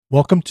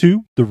Welcome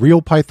to the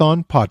Real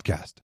Python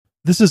Podcast.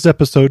 This is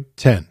episode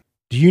 10.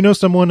 Do you know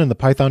someone in the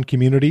Python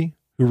community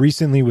who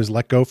recently was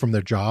let go from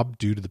their job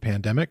due to the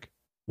pandemic?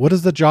 What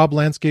does the job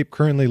landscape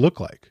currently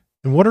look like?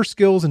 And what are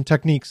skills and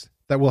techniques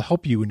that will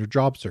help you in your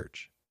job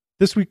search?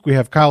 This week we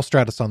have Kyle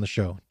Stratis on the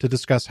show to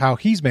discuss how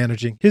he's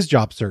managing his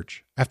job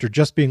search after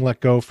just being let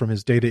go from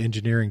his data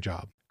engineering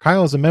job.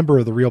 Kyle is a member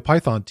of the Real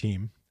Python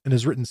team and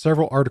has written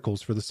several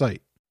articles for the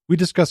site. We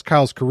discuss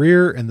Kyle's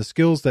career and the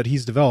skills that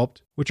he's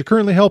developed, which are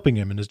currently helping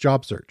him in his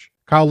job search.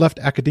 Kyle left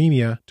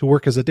academia to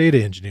work as a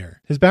data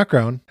engineer. His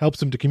background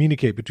helps him to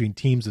communicate between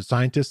teams of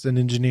scientists and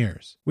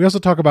engineers. We also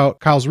talk about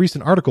Kyle's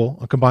recent article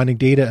on combining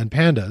data and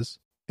pandas,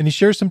 and he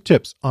shares some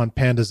tips on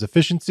pandas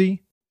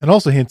efficiency and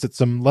also hints at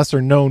some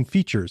lesser known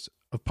features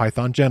of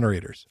Python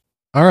generators.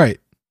 All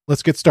right,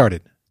 let's get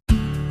started.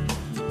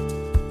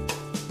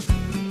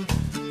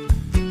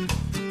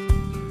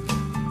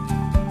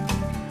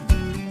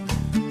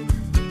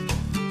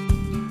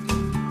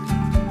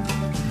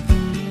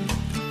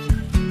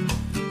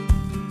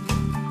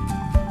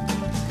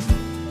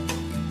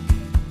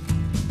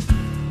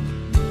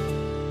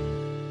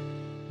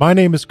 My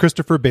name is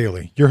Christopher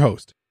Bailey, your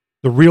host.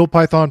 The Real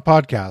Python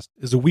Podcast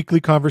is a weekly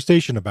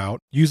conversation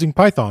about using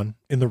Python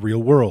in the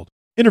real world,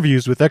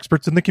 interviews with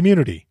experts in the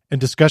community,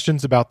 and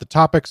discussions about the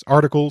topics,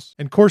 articles,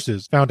 and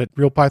courses found at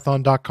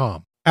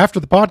realpython.com. After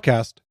the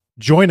podcast,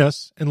 join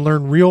us and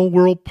learn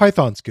real-world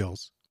Python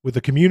skills with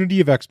a community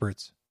of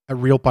experts at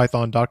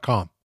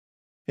realpython.com.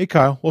 Hey,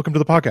 Kyle, welcome to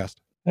the podcast.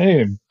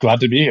 Hey, glad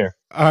to be here.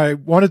 I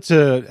wanted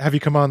to have you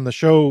come on the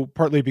show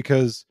partly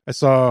because I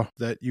saw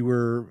that you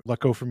were let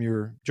go from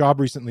your job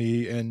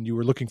recently and you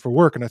were looking for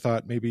work. And I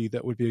thought maybe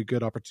that would be a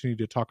good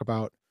opportunity to talk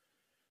about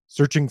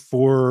searching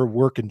for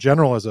work in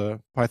general as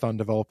a Python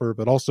developer,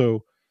 but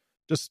also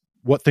just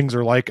what things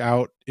are like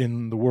out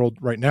in the world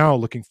right now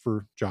looking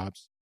for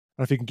jobs.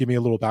 I don't know if you can give me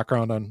a little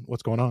background on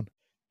what's going on.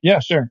 Yeah,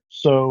 sure.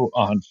 So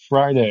on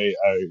Friday,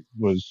 I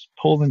was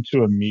pulled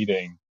into a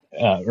meeting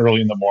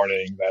early in the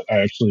morning that I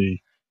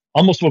actually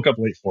almost woke up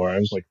late for. I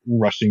was like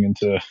rushing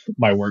into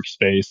my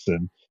workspace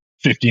and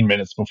 15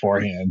 minutes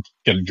beforehand,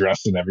 getting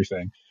dressed and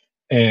everything.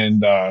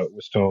 And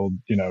was told,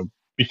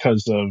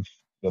 because of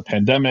the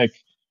pandemic,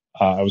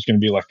 I was going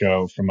to be let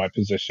go from my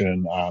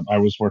position. I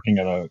was working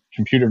at a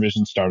computer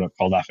vision startup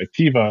called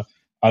Affectiva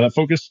that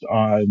focused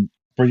on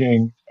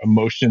bringing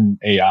emotion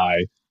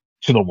AI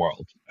to the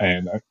world.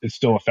 And it's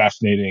still a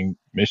fascinating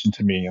mission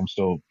to me. I'm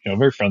still,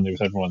 very friendly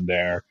with everyone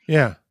there.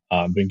 Yeah.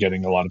 Been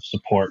getting a lot of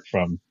support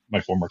from my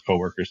former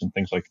coworkers and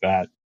things like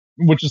that,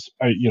 which is,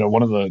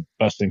 one of the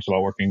best things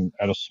about working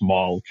at a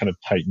small kind of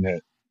tight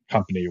knit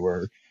company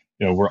where,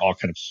 we're all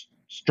kind of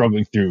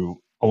struggling through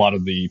a lot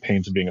of the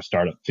pains of being a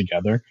startup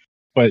together.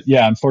 But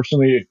yeah,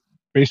 unfortunately,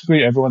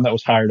 basically everyone that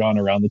was hired on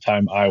around the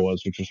time I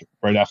was, which was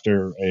right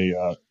after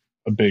a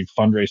big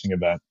fundraising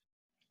event,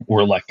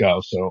 were let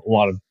go. So a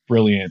lot of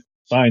brilliant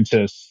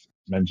scientists,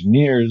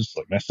 engineers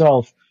like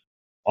myself,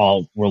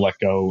 all were let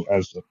go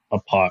as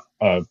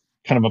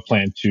kind of a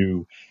plan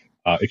to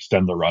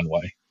extend the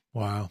runway.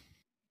 Wow.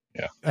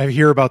 Yeah. I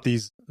hear about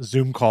these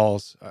Zoom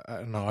calls. I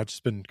don't know. I've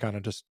just been kind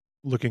of just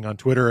looking on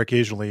Twitter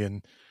occasionally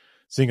and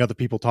seeing other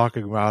people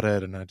talking about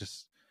it. And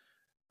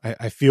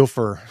I feel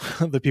for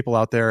the people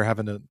out there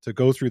having to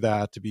go through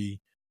that, to be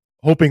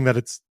hoping that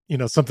it's,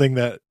 something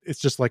that it's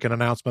just like an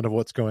announcement of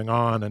what's going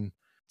on and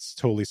it's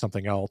totally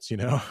something else,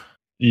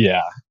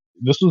 Yeah.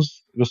 This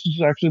was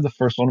actually the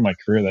first one in my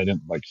career that I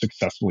didn't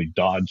successfully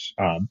dodge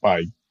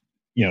by,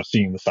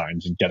 seeing the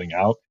signs and getting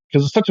out,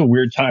 because it's such a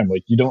weird time.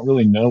 You don't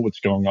really know what's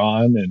going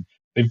on, and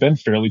they've been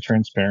fairly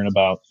transparent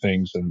about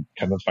things and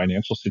kind of the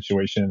financial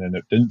situation, and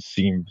it didn't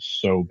seem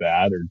so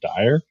bad or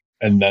dire.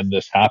 And then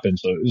this happened.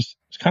 So it's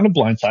kind of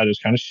blindsided. I was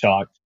kind of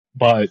shocked,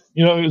 but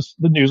the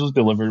news was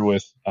delivered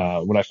with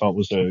what I felt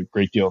was a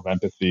great deal of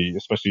empathy,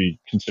 especially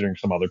considering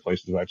some other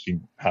places I've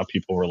seen how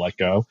people were let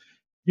go.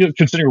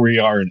 Considering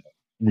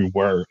we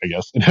were, I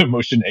guess, an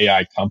emotion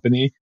AI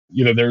company,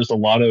 there's a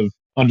lot of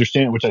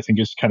understanding, which I think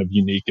is kind of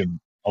unique in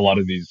a lot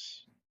of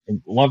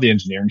the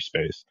engineering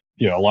space.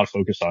 A lot of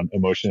focus on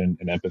emotion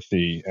and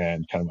empathy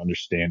and kind of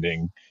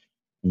understanding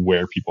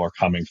where people are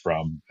coming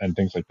from and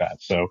things like that.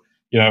 So,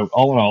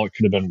 all in all, it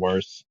could have been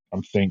worse.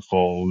 I'm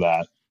thankful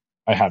that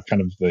I have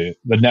kind of the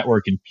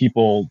network and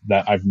people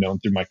that I've known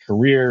through my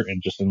career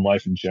and just in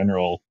life in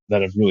general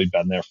that have really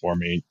been there for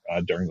me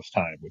during this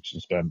time, which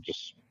has been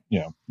just,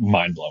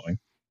 mind blowing.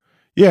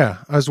 Yeah,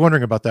 I was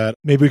wondering about that.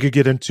 Maybe we could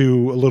get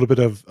into a little bit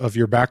of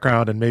your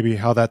background and maybe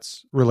how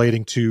that's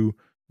relating to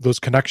those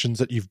connections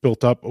that you've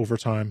built up over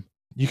time.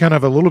 You kind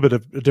of have a little bit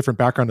of a different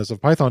background as a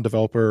Python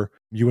developer.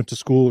 You went to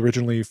school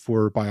originally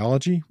for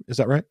biology. Is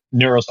that right?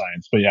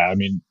 Neuroscience. But yeah,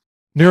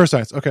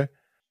 neuroscience. Okay.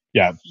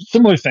 Yeah,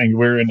 similar thing.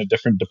 We're in a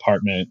different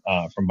department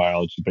from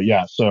biology. But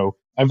yeah, so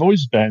I've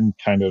always been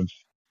kind of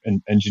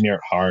an engineer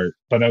at heart,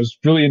 but I was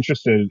really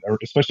interested,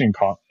 especially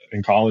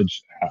in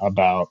college,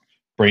 about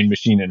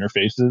brain-machine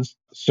interfaces.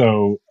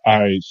 So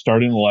I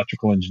started in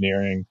electrical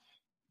engineering,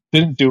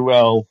 didn't do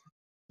well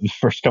the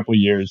first couple of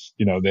years.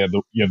 You have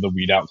the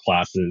weed out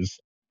classes.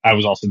 I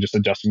was also just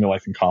adjusting to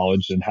life in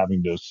college and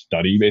having to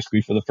study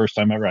basically for the first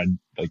time ever. I had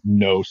like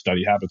no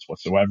study habits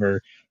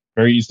whatsoever.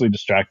 Very easily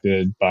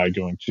distracted by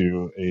going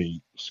to a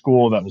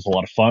school that was a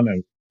lot of fun.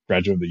 I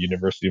graduated the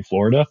University of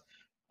Florida.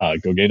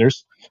 Go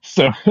Gators.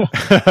 So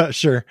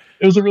Sure.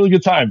 it was a really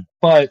good time.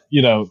 But,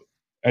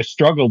 I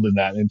struggled in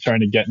that and trying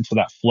to get into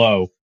that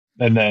flow.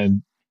 And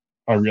then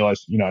I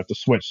realized, I have to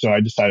switch. So I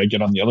decided to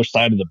get on the other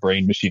side of the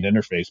brain machine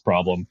interface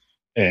problem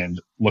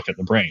and look at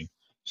the brain.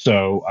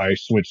 So I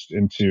switched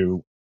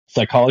into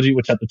psychology,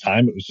 which at the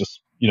time it was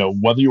just,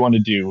 whether you want to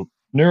do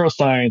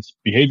neuroscience,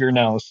 behavior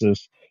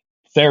analysis,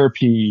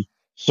 therapy,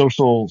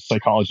 social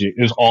psychology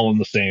is all in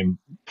the same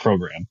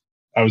program.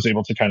 I was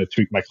able to kind of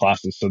tweak my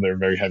classes so they're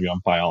very heavy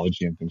on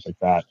biology and things like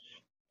that.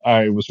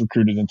 I was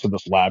recruited into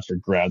this lab for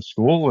grad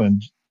school,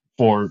 and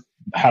for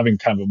having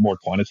kind of a more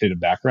quantitative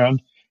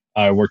background,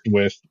 I worked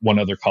with one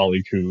other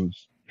colleague who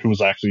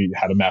was actually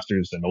had a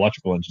master's in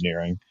electrical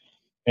engineering.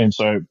 And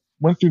so I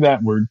went through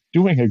that. We're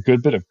doing a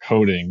good bit of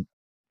coding,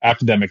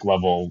 academic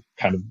level,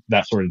 kind of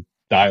that sort of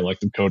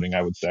dialect of coding,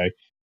 I would say.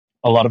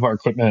 A lot of our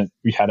equipment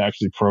we had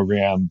actually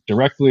programmed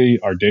directly.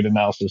 Our data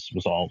analysis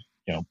was all,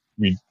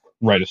 we'd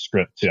write a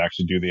script to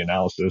actually do the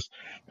analysis.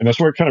 And that's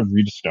where I kind of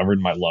rediscovered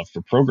my love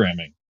for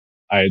programming.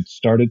 I had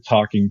started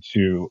talking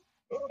to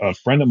a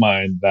friend of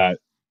mine that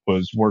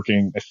was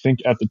working, I think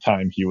at the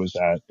time he was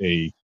at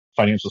a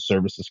financial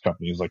services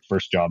company, his like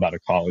first job out of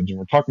college. And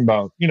we're talking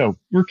about,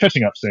 we're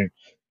catching up saying,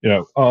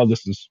 oh,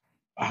 this is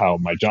how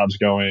my job's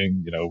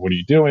going. What are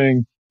you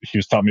doing? He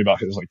was telling me about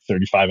his like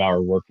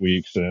 35-hour work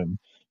weeks and,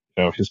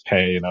 his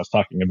pay. And I was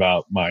talking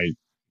about my,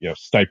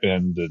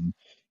 stipend and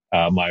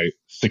my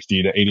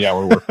 60 to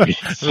 80-hour work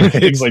weeks, Right,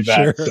 things like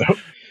that. sure. So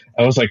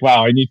I was like,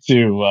 wow, I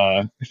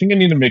think I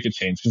need to make a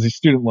change because these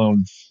student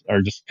loans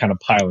are just kind of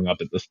piling up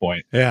at this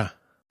point, Yeah.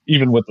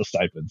 even with the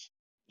stipends.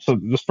 So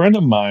this friend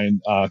of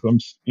mine, who I'm,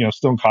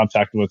 still in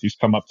contact with, he's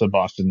come up to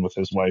Boston with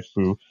his wife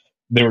who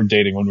they were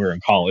dating when we were in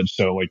college.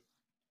 So like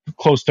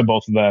close to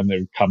both of them, they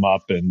would come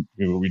up and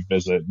we'd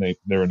visit, and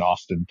they're in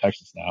Austin,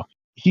 Texas now.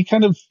 He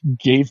kind of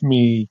gave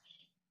me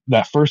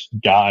that first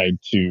guide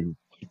to,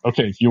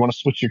 okay, if you want to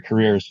switch your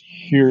careers,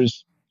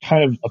 here's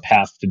kind of a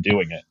path to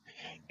doing it.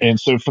 And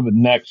so for the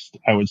next,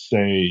 I would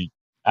say,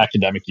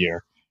 academic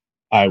year,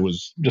 I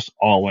was just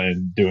all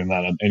in doing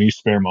that on any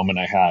spare moment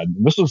I had.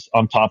 And this was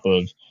on top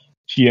of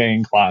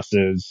TAing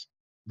classes,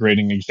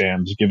 grading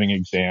exams,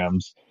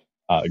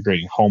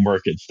 grading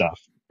homework and stuff,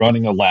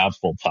 running a lab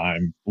full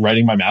time,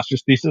 writing my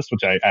master's thesis,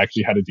 which I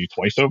actually had to do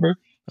twice over.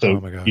 So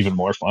Oh my gosh. even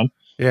more fun.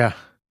 Yeah.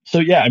 So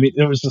yeah, I mean,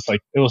 it was just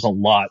like, it was a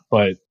lot,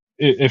 but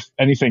if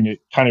anything, it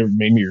kind of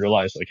made me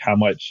realize like how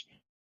much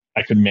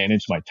I could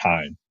manage my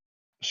time,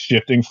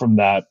 shifting from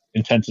that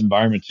intense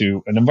environment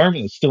to an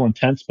environment that's still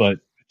intense, but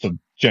it's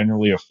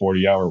generally a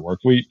 40-hour work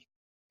week.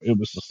 It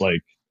was just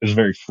like, it was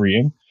very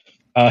freeing.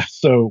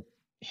 So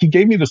he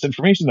gave me this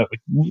information that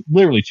like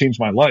literally changed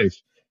my life.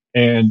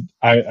 And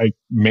I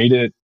made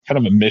it kind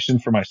of a mission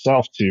for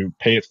myself to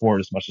pay it forward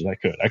as much as I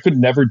could. I could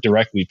never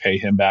directly pay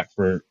him back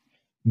for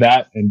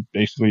that and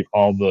basically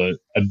all the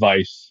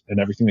advice and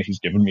everything that he's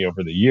given me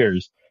over the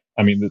years.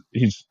 I mean,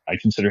 I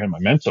consider him my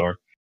mentor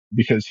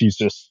because he's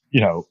just,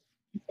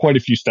 quite a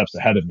few steps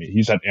ahead of me.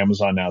 He's at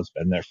Amazon now. Has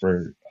been there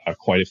for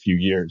quite a few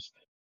years.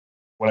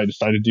 What I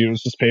decided to do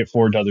was just pay it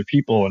forward to other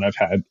people. And I've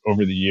had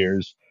over the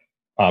years,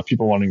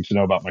 people wanting to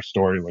know about my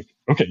story. Like,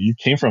 okay, you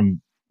came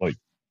from like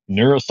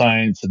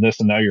neuroscience and this,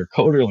 and now you're a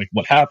coder. Like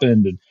what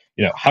happened? And,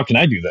 how can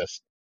I do this?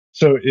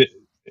 So it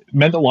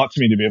meant a lot to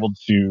me to be able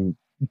to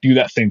do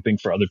that same thing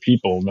for other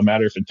people, no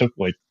matter if it took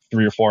like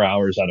 3 or 4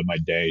 hours out of my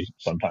day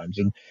sometimes.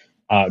 And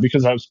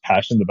because I was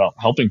passionate about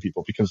helping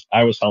people, because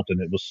I was helped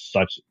and it was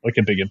such like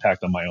a big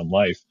impact on my own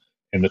life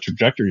and the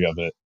trajectory of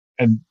it.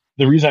 And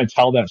the reason I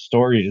tell that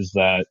story is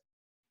that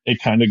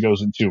it kind of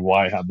goes into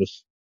why I have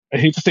this, I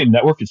hate to say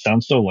network. It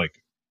sounds so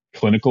like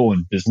clinical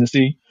and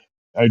businessy.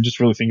 I just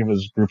really think of it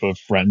as a group of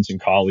friends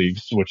and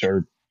colleagues, which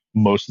are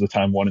most of the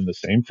time one and the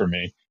same for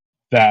me,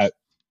 that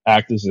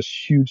act as this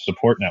huge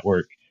support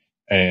network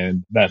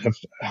and that have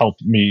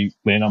helped me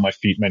land on my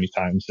feet many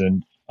times.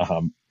 And,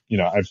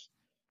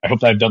 I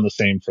hope that I've done the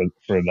same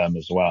for them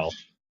as well.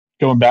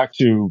 Going back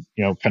to,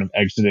 kind of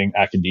exiting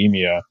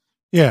academia,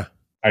 Yeah.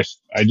 I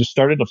just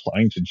started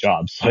applying to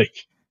jobs. Like,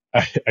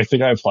 I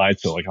think I applied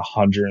to like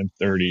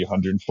 130,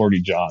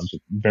 140 jobs,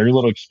 very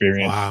little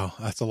experience. Wow.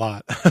 That's a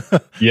lot.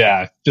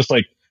 Yeah. Just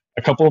like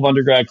a couple of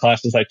undergrad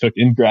classes I took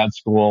in grad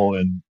school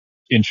and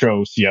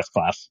intro CS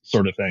class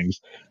sort of things,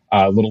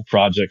 little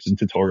projects and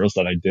tutorials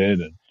that I did.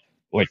 And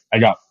like, I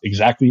got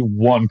exactly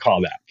one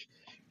callback.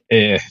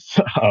 And,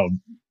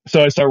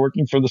 so I started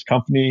working for this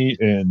company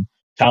in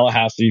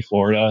Tallahassee,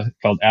 Florida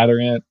called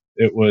Adirant.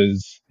 It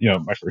was,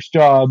 my first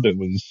job. It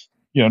was,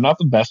 not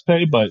the best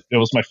pay, but it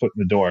was my foot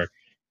in the door.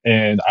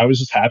 And I was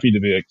just happy to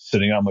be like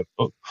sitting on like,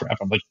 oh crap,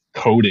 I'm like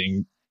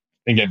coding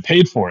and getting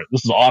paid for it.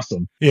 This is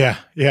awesome. Yeah.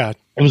 Yeah.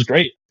 It was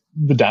great.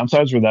 The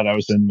downsides were that I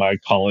was in my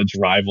college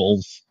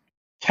rival's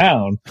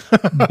town,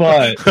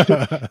 but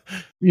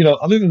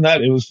other than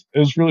that, it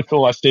was really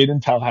cool. I stayed in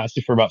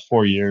Tallahassee for about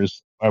 4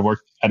 years. I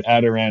worked at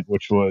Adirant,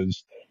 which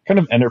was kind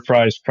of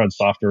enterprise CRUD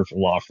software for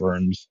law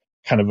firms,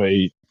 kind of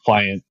a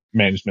client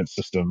management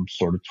system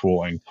sort of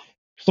tooling.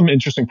 Some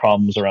interesting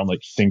problems around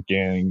like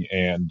syncing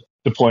and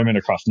deployment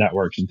across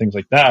networks and things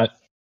like that.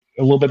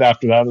 A little bit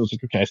after that, I was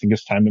like, okay, I think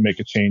it's time to make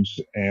a change.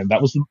 And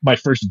that was my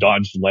first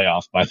Dodge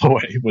layoff, by the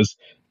way. It was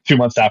 2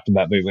 months after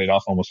that, they laid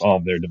off almost all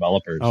of their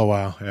developers. Oh,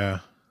 wow. Yeah.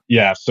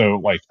 Yeah. So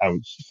like, I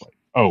was just like,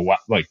 oh, wow.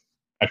 Like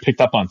I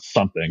picked up on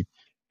something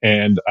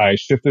and I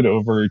shifted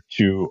over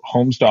to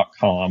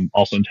homes.com,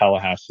 also in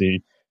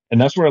Tallahassee. And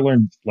that's where I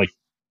learned like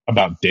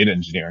about data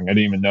engineering. I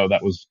didn't even know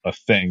that was a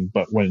thing.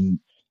 But when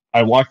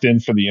I walked in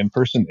for the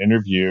in-person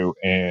interview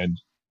and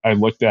I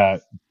looked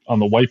at on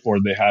the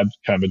whiteboard, they had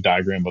kind of a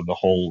diagram of the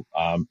whole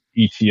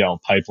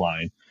ETL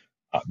pipeline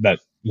that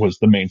was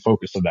the main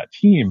focus of that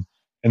team.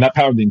 And that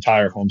powered the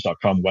entire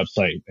homes.com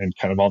website and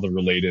kind of all the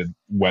related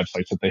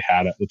websites that they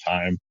had at the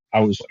time.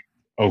 I was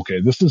like,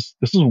 okay, this is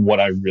what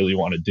I really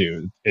want to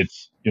do.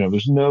 It's,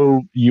 there's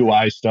no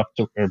UI stuff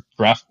or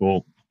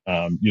graphical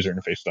user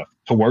interface stuff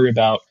to worry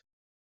about.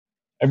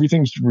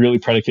 Everything's really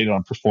predicated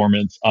on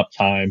performance,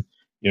 uptime,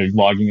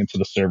 logging into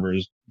the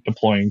servers,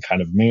 deploying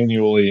kind of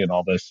manually and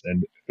all this.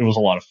 And it was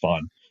a lot of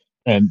fun.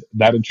 And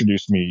that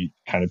introduced me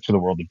kind of to the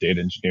world of data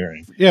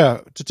engineering.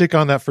 Yeah. To take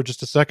on that for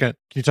just a second,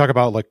 can you talk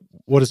about like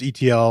what is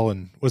ETL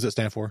and what does it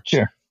stand for?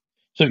 Sure.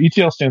 So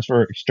ETL stands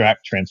for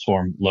extract,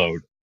 transform,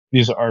 load.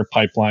 These are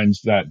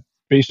pipelines that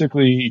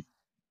basically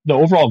the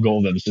overall goal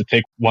of them is to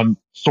take one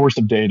source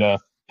of data,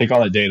 take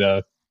all that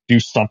data, do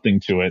something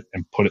to it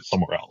and put it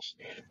somewhere else.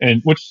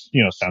 And which,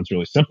 sounds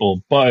really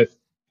simple, but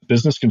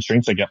business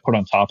constraints that get put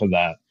on top of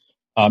that.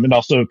 And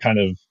also kind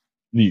of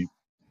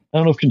I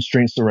don't know if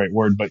constraints the right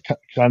word, but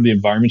kind of the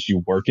environments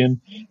you work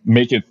in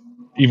make it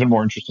even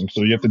more interesting.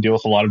 So you have to deal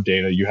with a lot of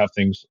data. You have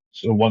things.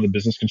 So one of the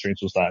business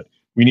constraints was that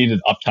we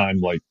needed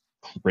uptime like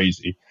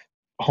crazy.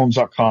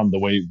 Homes.com, the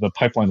way the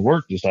pipeline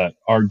worked is that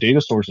our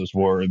data sources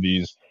were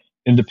these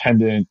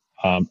independent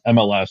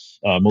MLS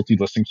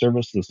multi-listing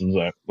service. This is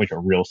like a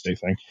real estate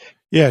thing.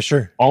 Yeah,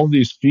 sure. All of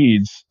these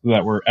feeds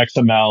that were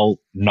XML,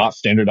 not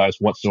standardized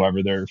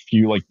whatsoever. There are a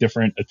few like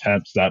different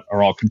attempts that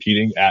are all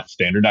competing at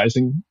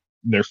standardizing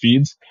their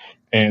feeds.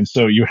 And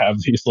so you have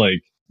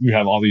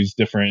all these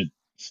different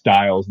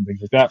styles and things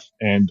like that.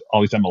 And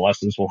all these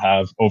MLSs will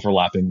have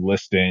overlapping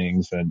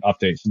listings and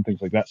updates and things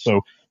like that.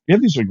 So we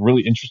have these like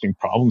really interesting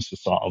problems to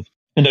solve.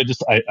 And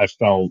I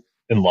fell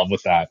in love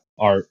with that.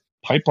 Our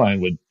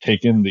pipeline would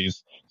take in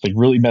these like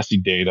really messy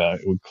data.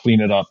 It would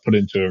clean it up, put it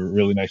into a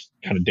really nice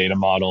kind of data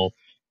model,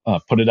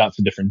 put it out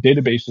to different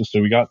databases.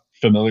 So we got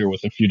familiar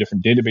with a few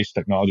different database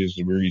technologies.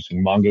 We were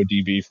using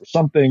MongoDB for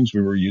some things.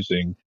 We were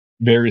using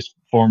various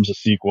forms of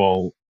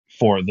SQL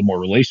for the more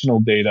relational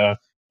data.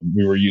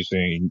 We were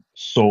using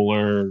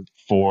Solr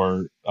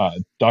for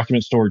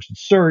document storage and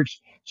search.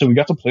 So we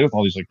got to play with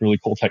all these like really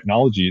cool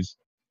technologies.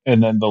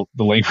 And then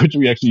the language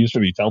we actually used for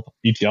the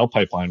ETL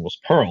pipeline was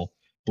Perl,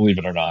 believe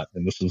it or not.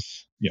 And this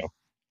is,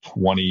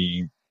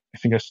 I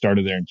think I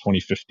started there in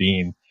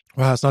 2015.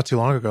 Wow, it's not too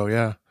long ago.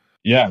 Yeah.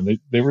 Yeah,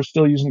 they were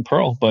still using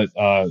Perl, but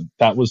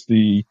that was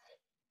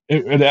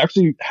it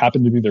actually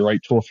happened to be the right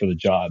tool for the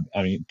job.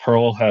 I mean,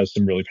 Perl has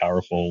some really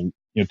powerful,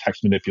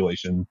 text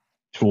manipulation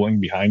tooling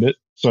behind it.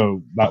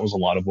 So that was a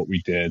lot of what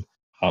we did.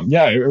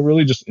 I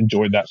really just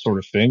enjoyed that sort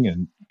of thing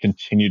and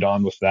continued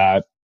on with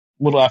that.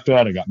 A little after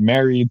that, I got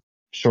married.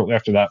 Shortly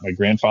after that, my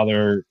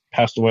grandfather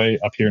passed away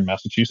up here in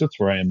Massachusetts,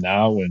 where I am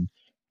now. And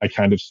I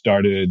kind of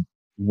started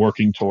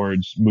working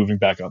towards moving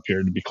back up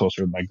here to be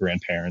closer to my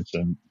grandparents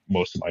and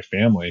most of my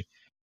family.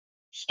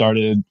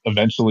 Started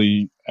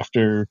eventually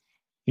after,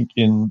 I think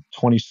in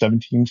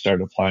 2017,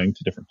 started applying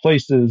to different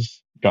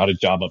places, got a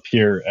job up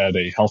here at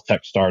a health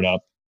tech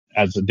startup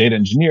as a data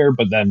engineer.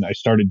 But then I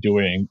started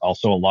doing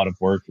also a lot of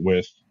work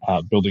with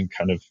building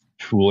kind of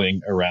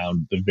tooling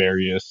around the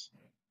various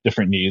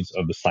different needs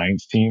of the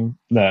science team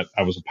that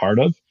I was a part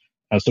of.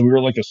 So we were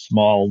like a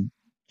small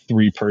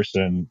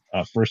 3-person,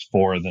 first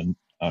 4, then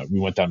we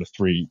went down to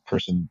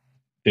 3-person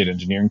data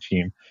engineering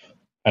team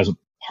as a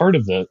part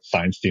of the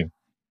science team.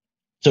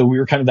 So we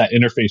were kind of that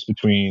interface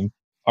between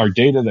our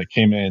data that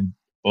came in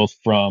both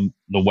from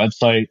the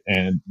website,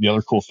 and the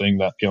other cool thing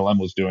that PLM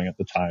was doing at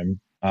the time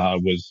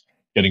was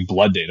getting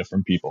blood data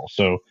from people.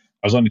 So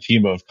I was on a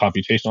team of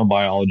computational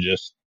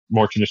biologists,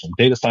 more traditional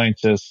data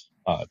scientists,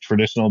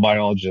 traditional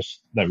biologists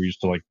that were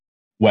used to like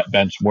wet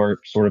bench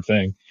work sort of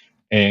thing.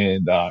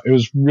 And it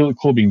was really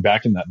cool being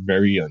back in that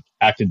very like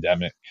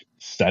academic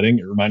setting.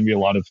 It reminded me a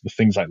lot of the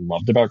things I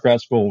loved about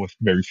grad school with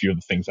very few of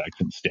the things I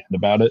couldn't stand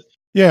about it.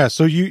 Yeah.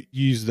 So you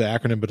use the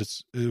acronym, but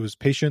it was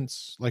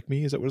Patients Like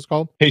Me. Is that what it's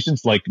called?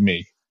 Patients Like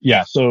Me.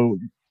 Yeah. So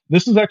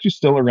this is actually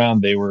still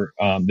around. They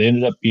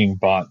ended up being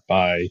bought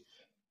by,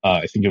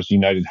 I think it was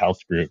United Health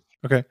Group.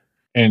 Okay.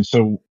 And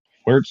so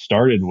where it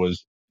started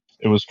was,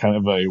 it was kind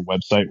of a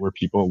website where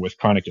people with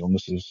chronic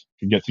illnesses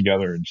could get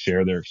together and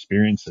share their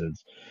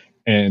experiences.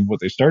 And what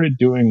they started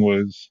doing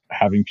was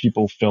having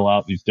people fill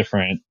out these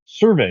different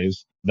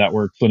surveys that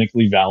were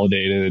clinically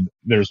validated.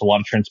 There's a lot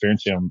of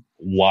transparency on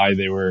why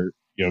they were,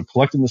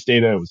 collecting this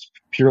data. It was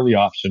purely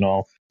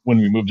optional. When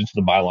we moved into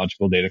the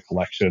biological data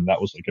collection, that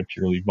was like a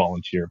purely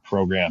volunteer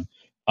program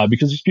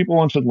because these people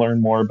want to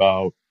learn more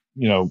about,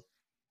 you know,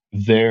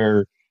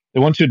 their, they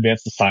want to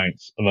advance the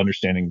science of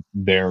understanding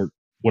their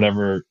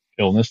whatever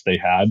illness they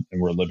had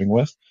and were living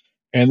with.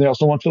 And they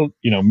also want to,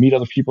 you know, meet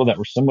other people that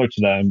were similar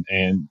to them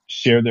and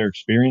share their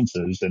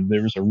experiences. And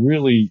there was a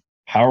really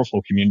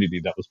powerful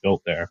community that was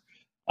built there.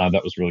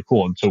 That was really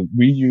cool. And so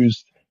we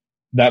used,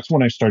 that's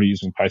when I started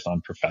using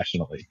Python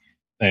professionally.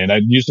 And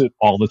I'd use it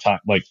all the time.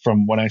 Like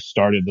from when I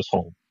started this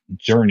whole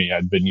journey,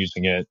 I'd been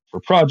using it for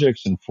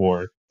projects and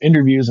for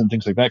interviews and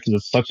things like that because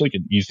it's such like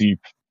an easy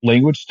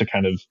language to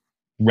kind of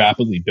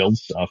rapidly build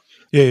stuff.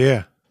 Yeah,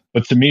 yeah.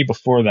 But to me,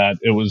 before that,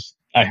 it was,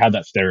 I had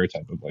that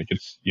stereotype of like,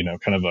 it's, you know,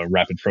 kind of a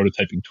rapid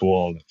prototyping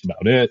tool. That's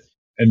about it.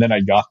 And then I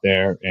got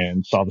there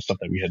and saw the stuff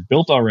that we had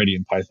built already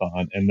in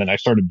Python. And then I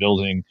started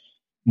building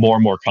more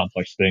and more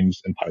complex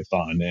things in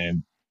Python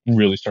and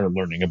really started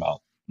learning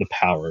about the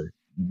power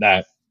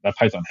that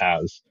Python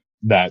has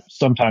that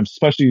sometimes,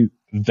 especially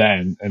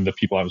then and the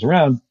people I was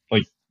around,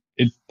 like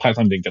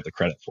Python didn't get the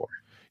credit for.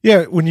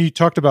 Yeah. When you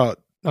talked about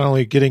not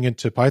only getting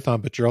into Python,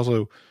 but you're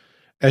also,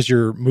 as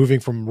you're moving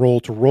from role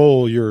to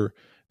role, you're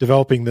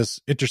developing this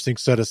interesting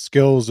set of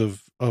skills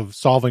of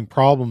solving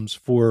problems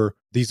for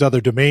these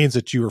other domains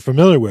that you were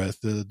familiar with,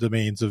 the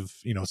domains of,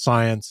 you know,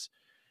 science,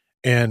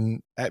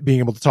 and being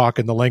able to talk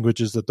in the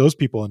languages that those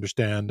people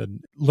understand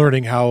and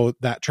learning how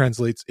that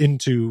translates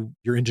into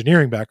your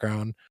engineering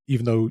background.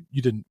 Even though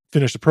you didn't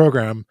finish the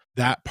program,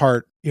 that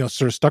part, you know,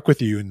 sort of stuck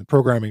with you, and the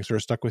programming sort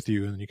of stuck with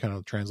you, and you kind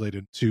of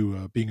translated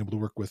to being able to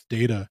work with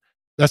data.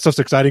 That stuff's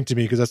exciting to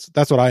me because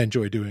that's what I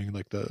enjoy doing,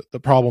 like the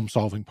problem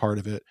solving part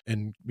of it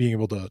and being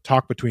able to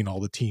talk between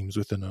all the teams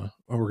within a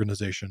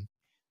organization.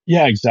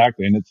 Yeah,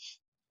 exactly. And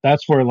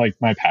that's where like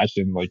my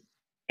passion like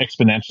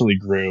exponentially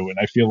grew. And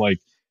I feel like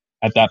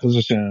at that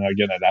position and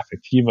again at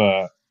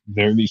Affectiva,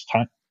 there are these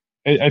times,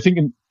 I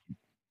think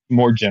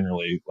more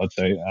generally, let's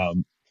say,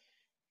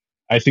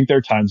 I think there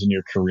are times in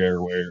your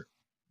career where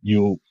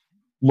you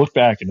look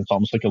back and it's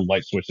almost like a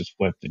light switch is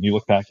flipped and you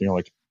look back and you're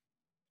like,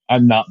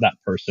 I'm not that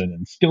person,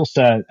 and skill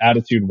set,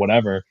 attitude,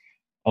 whatever.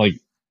 Like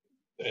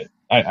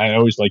I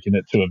always liken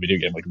it to a video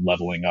game, like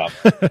leveling up.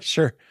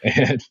 Sure.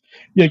 And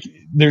like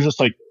there's just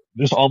like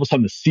there's all of a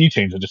sudden the sea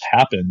change that just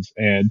happens.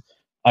 And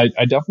I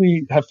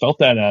definitely have felt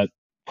that at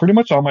pretty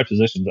much all my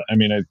positions. I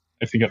mean,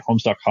 I think at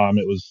homes.com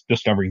it was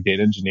discovering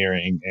data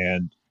engineering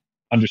and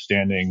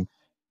understanding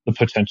the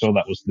potential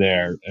that was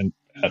there. And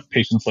at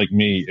Patients Like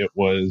Me, it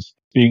was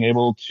being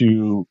able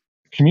to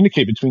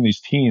communicate between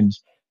these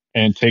teams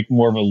and take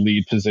more of a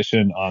lead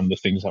position on the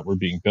things that were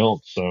being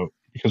built. So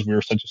because we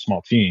were such a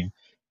small team,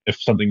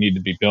 if something needed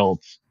to be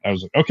built, I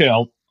was like, okay,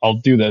 I'll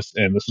do this,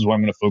 and this is what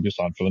I'm going to focus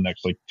on for the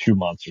next like 2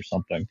 months or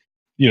something.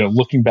 You know,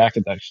 looking back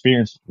at that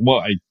experience, well,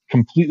 I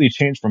completely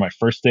changed from my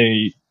first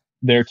day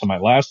there to my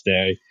last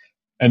day,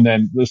 and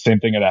then the same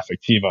thing at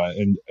Affectiva,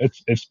 and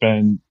it's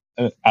been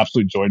an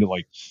absolute joy to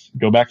like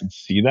go back and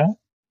see that.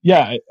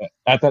 Yeah,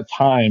 at that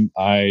time,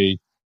 I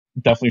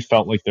definitely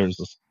felt like there's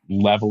this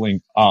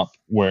leveling up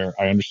where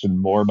I understood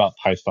more about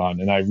Python,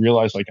 and I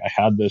realized like I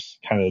had this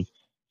kind of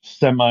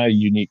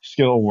semi-unique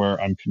skill where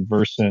I'm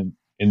conversant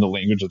in the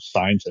language of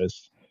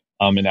scientists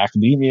in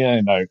academia,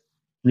 and I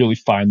really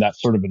find that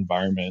sort of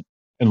environment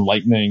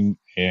enlightening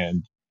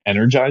and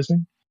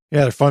energizing.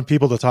 Yeah, they're fun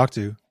people to talk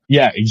to.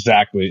 Yeah,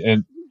 exactly.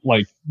 And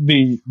like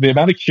the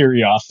amount of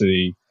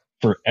curiosity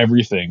for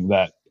everything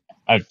that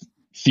I've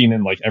seen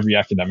in like every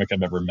academic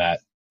I've ever met,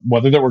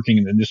 whether they're working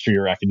in industry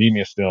or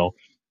academia still,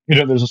 you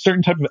know, there's a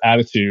certain type of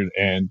attitude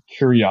and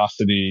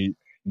curiosity,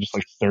 just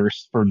like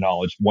thirst for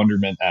knowledge,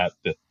 wonderment at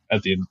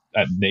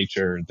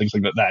nature and things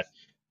like that that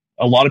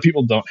a lot of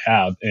people don't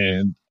have.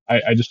 And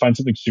I just find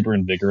something super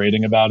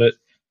invigorating about it.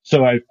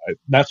 So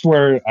that's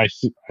where I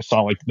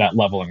saw like that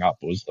leveling up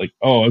was like,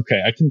 oh,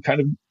 okay, I can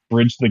kind of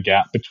bridge the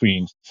gap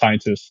between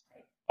scientists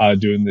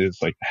doing these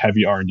like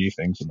heavy R&D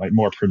things and like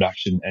more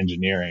production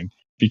engineering.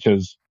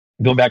 Because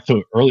going back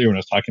to earlier when I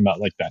was talking about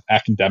like that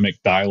academic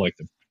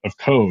dialect of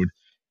code,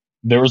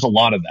 there was a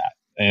lot of that.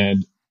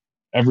 And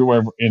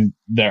everywhere in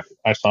there,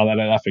 I saw that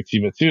at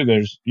Affectiva too.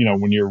 There's, you know,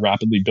 when you're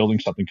rapidly building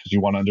something because you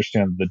want to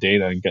understand the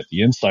data and get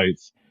the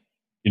insights,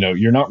 you know,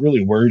 you're not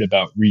really worried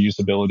about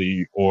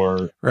reusability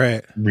or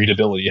right.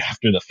 readability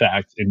after the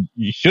fact. And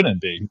you shouldn't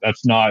be.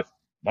 That's not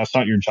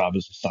your job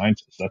as a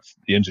scientist. That's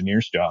the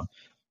engineer's job.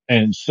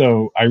 And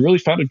so I really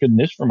found a good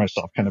niche for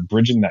myself, kind of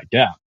bridging that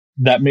gap.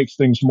 That makes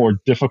things more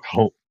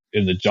difficult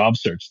in the job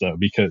search though,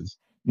 because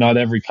not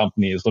every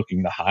company is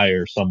looking to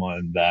hire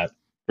someone that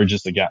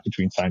bridges the gap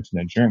between science and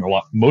engineering.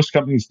 Most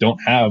companies don't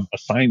have a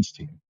science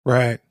team.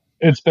 Right.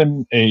 It's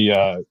been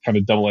a kind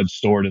of double-edged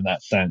sword in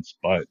that sense,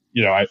 but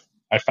you know,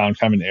 I found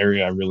kind of an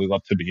area I really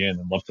love to be in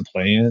and love to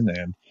play in,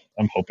 and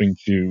I'm hoping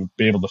to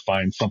be able to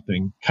find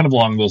something kind of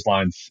along those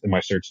lines in my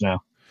search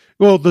now.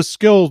 Well, the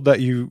skill that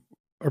you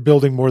are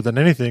building more than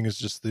anything is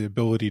just the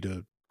ability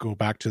to go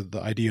back to the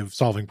idea of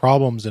solving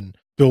problems and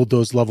build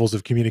those levels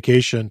of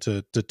communication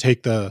to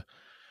take the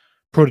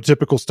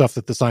prototypical stuff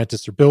that the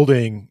scientists are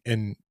building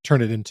and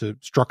turn it into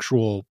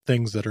structural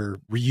things that are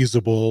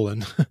reusable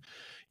and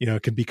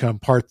can become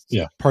parts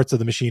of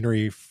the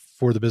machinery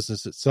for the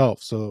business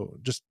itself. So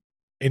just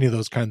any of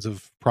those kinds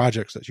of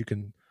projects that you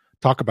can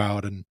talk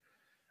about. And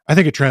I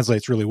think it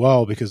translates really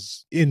well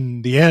because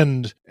in the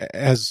end,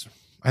 as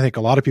I think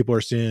a lot of people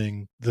are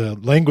seeing, the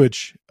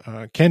language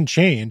can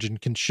change and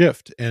can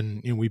shift.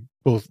 And we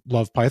both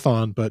love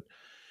Python, but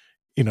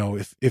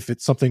if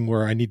it's something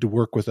where I need to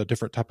work with a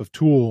different type of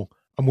tool,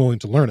 I'm willing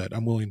to learn it.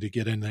 I'm willing to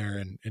get in there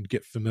and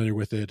get familiar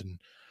with it and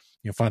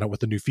find out what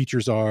the new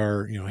features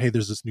are. Hey,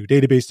 there's this new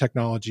database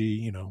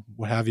technology,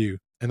 what have you.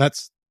 And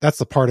that's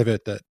the part of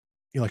it that,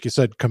 like you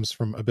said, comes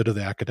from a bit of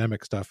the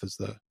academic stuff, is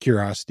the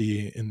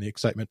curiosity and the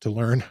excitement to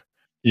learn.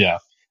 Yeah.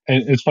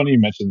 And it's funny you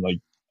mentioned like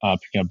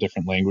picking up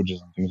different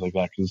languages and things like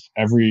that, because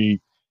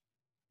every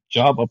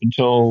job up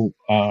until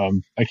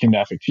I came to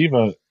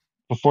Affectiva,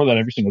 before that,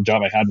 every single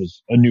job I had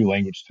was a new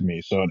language to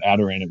me. So at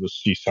Adoran, it was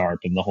C#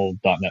 and the whole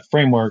 .NET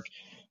framework.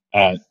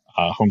 At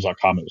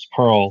Homes.com, it was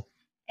Perl.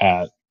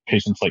 At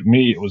Patients Like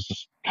Me, it was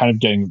just kind of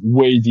getting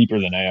way deeper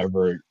than I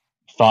ever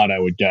thought I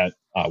would get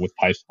with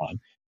Python.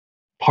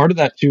 Part of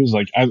that too is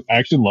like I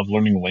actually love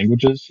learning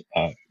languages,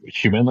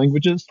 human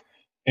languages,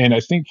 and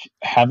I think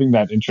having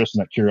that interest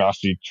and that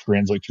curiosity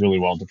translates really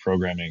well to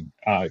programming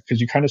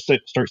because you kind of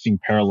start seeing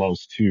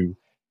parallels to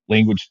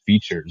language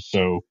features.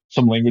 So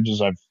some languages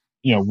I've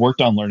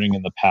worked on learning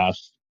in the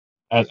past.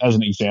 As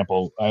an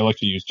example, I like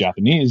to use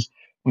Japanese.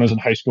 When I was in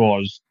high school, I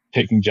was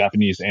taking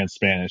Japanese and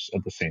Spanish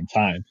at the same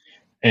time,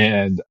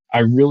 and I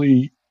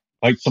really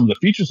liked some of the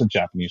features of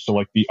Japanese. So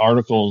like the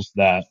particles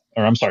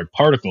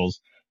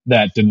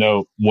that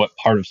denote what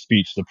part of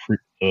speech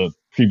the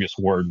previous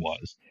word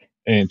was.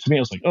 And to me, I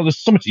was like, oh, this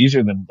is so much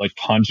easier than like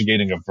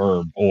conjugating a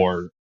verb.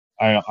 Or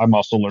I'm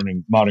also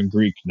learning modern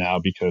Greek now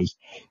because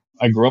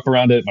I grew up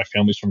around it. My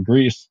family's from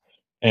Greece,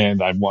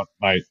 and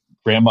my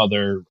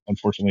grandmother,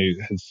 unfortunately,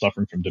 is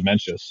suffering from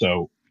dementia.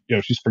 So,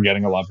 she's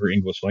forgetting a lot of her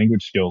English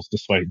language skills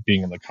despite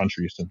being in the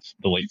country since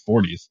the late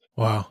 40s.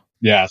 Wow.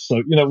 Yeah.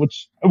 So,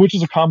 which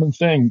is a common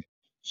thing.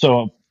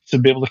 So to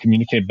be able to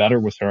communicate better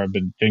with her, I've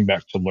been getting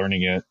back to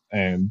learning it,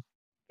 and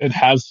it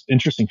has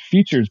interesting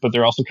features, but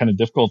they're also kind of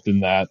difficult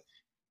in that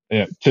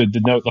to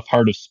denote the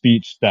part of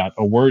speech that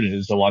a word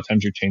is. A lot of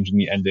times you're changing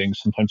the ending.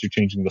 Sometimes you're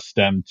changing the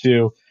stem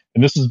too.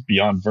 And this is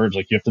beyond verbs.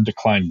 Like you have to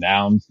decline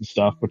nouns and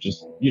stuff, which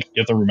is, you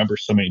have to remember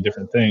so many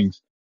different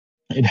things.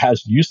 It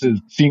has uses,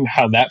 seeing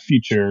how that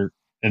feature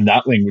in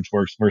that language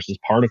works versus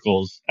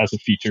particles as a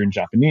feature in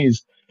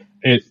Japanese.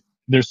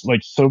 There's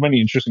like so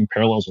many interesting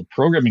parallels with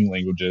programming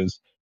languages.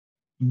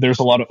 There's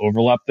a lot of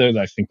overlap there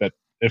that I think that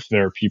if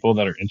there are people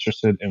that are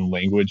interested in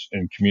language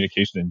and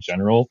communication in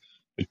general,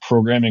 like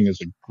programming is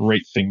a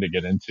great thing to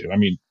get into. I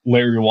mean,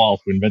 Larry Wall,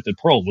 who invented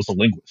Perl, was a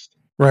linguist.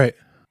 Right.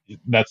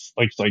 That's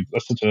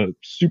that's such a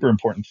super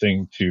important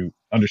thing to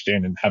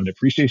understand and have an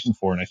appreciation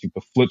for. And I think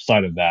the flip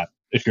side of that,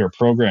 if you're a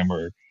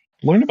programmer,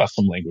 learn about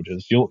some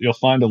languages. You'll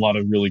find a lot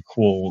of really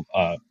cool,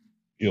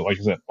 like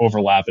I said,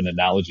 overlap and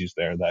analogies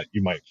there that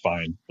you might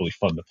find really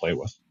fun to play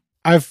with.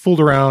 I've fooled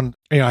around.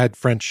 I had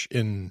French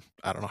in,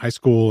 I don't know, high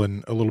school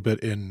and a little bit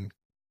in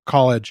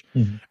college.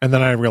 Mm-hmm. And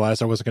then I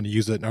realized I wasn't going to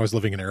use it. And I was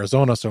living in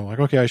Arizona. So I'm like,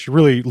 okay, I should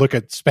really look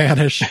at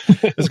Spanish.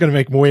 It's going to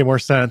make way more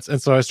sense.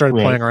 And so I started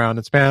playing around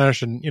in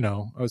Spanish, and,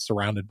 I was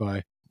surrounded by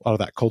a lot of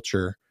that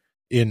culture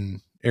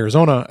in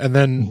Arizona. And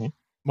then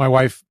my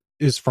wife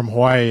is from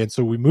Hawaii. And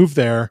so we moved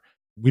there.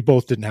 We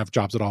both didn't have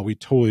jobs at all. We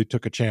totally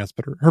took a chance,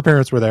 but her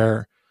parents were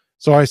there.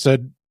 So I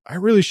said, I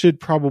really should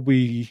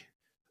probably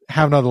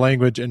have another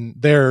language, and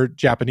their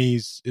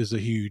Japanese is a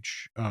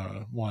huge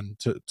one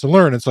to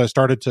learn. And so I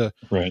started to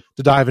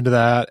dive into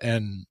that,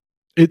 and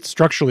it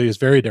structurally is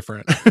very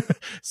different.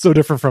 So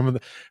different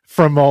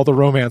from all the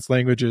Romance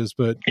languages,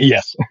 but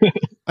yes,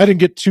 I didn't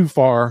get too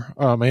far.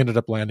 I ended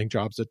up landing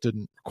jobs that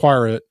didn't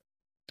require it.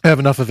 I have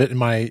enough of it in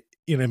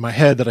my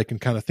head that I can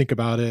kind of think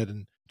about it,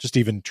 and just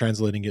even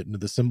translating it into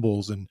the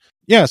symbols. And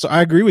yeah, so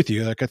I agree with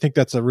you. Like, I think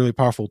that's a really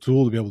powerful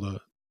tool to be able to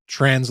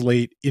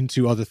translate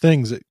into other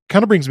things. It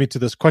kind of brings me to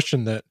this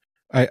question that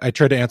I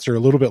tried to answer a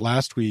little bit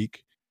last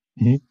week.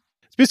 Mm-hmm.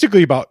 It's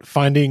basically about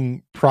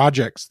finding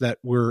projects that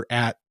were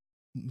at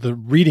the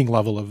reading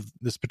level of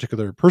this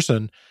particular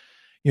person.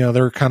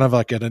 They're kind of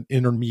like at an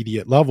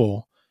intermediate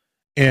level.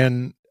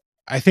 And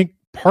I think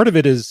part of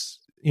it is,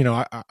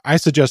 I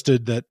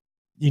suggested that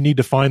you need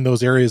to find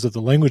those areas of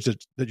the language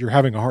that you're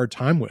having a hard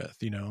time with,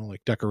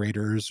 like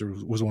decorators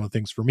was one of the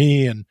things for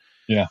me. And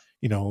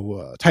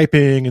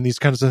typing and these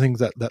kinds of things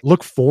that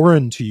look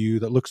foreign to you,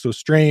 that look so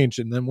strange.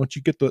 And then once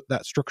you get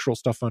that structural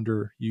stuff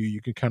under you, you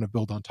can kind of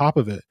build on top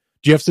of it.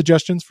 Do you have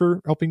suggestions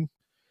for helping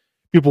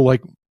people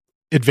like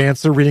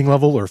advance their reading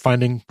level or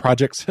finding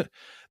projects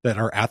that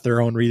are at their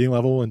own reading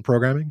level in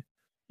programming?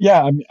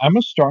 Yeah, I'm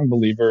a strong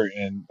believer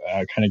in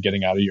kind of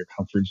getting out of your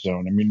comfort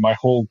zone. I mean, my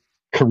whole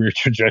career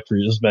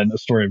trajectory has been a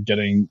story of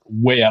getting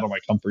way out of my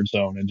comfort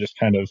zone and just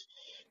kind of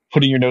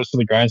putting your nose to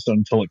the grindstone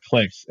until it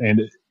clicks.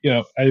 And,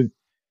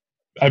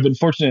 I've been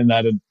fortunate in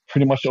that it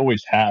pretty much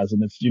always has.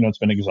 And it's, it's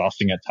been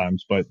exhausting at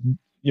times, but,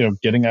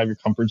 getting out of your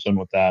comfort zone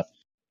with that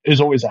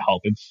is always a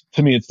help. It's,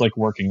 to me, it's like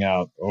working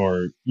out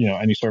or,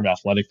 any sort of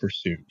athletic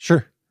pursuit.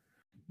 Sure.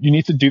 You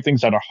need to do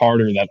things that are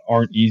harder, that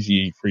aren't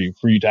easy for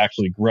you to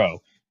actually grow.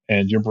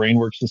 And your brain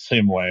works the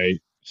same way.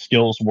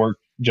 Skills work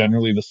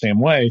generally the same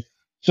way.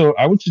 So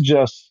I would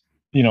suggest,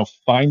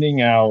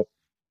 finding out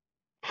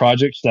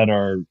projects that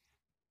are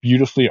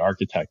beautifully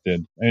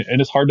architected.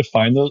 And it's hard to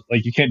find those.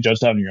 Like, you can't judge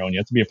that on your own. You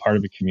have to be a part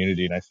of a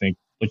community. And I think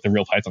like the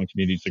Real Python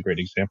community is a great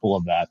example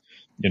of that.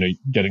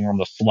 Getting on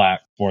the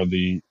Slack for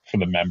the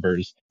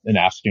members and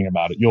asking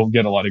about it. You'll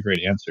get a lot of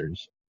great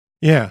answers.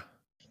 Yeah.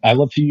 I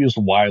love to use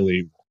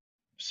Wiley.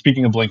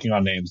 Speaking of blanking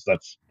on names,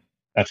 that's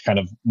kind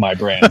of my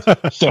brand.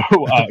 So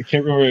I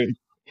can't remember.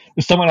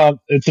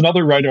 It's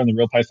another writer on the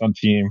Real Python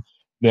team.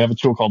 They have a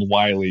tool called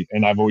Wiley,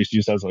 and I've always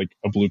used it as like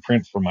a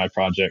blueprint for my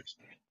projects.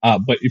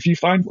 But if you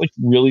find like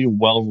really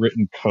well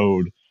written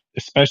code,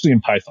 especially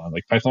in Python,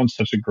 like Python's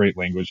such a great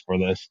language for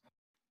this.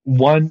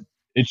 One,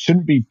 it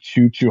shouldn't be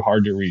too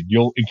hard to read.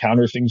 You'll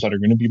encounter things that are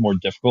going to be more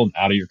difficult and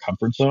out of your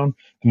comfort zone,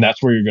 and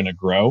that's where you're going to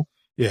grow.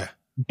 Yeah.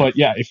 But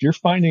yeah, if you're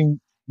finding,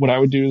 what I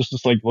would do is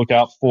just like look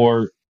out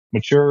for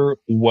mature,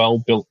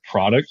 well-built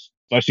products,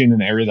 especially in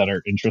an area that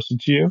are interested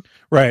to you.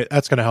 Right.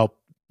 That's going to help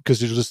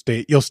because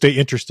you'll stay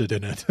interested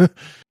in it.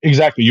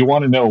 Exactly. You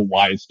want to know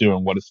why it's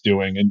doing what it's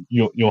doing, and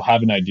you'll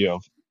have an idea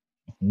of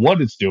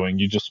what it's doing.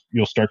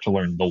 You'll start to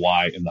learn the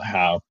why and the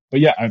how. But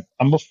yeah, I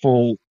have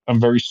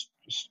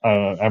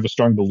a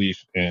strong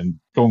belief in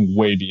going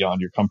way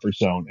beyond your comfort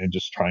zone and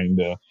just trying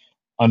to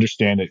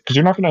understand it, because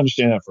you're not going to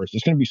understand it at first.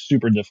 It's going to be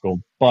super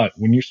difficult. But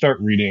when you start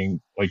reading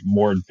like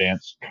more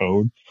advanced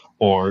code,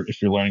 or if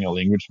you're learning a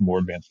language, more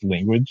advanced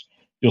language,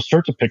 you'll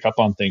start to pick up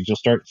on things. You'll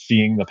start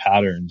seeing the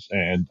patterns.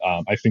 And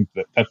I think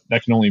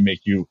that can only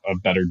make you a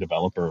better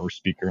developer or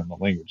speaker in the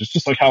language. It's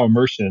just like how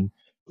immersion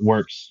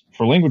works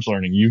for language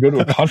learning. You go to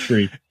a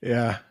country,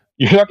 yeah,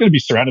 you're not going to be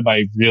surrounded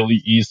by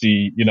really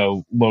easy,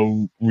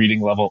 low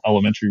reading level,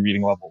 elementary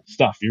reading level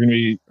stuff. You're going to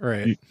be,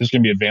 right. There's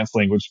going to be advanced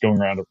language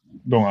going on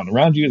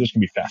around you. There's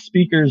going to be fast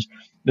speakers.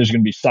 There's going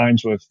to be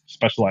signs with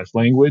specialized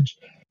language,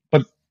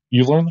 but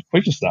you learn the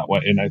quickest that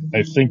way. And I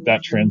think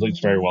that translates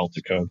very well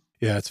to code.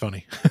 Yeah, it's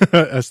funny.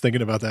 I was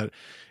thinking about that.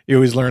 You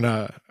always learn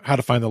how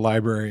to find the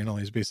library and all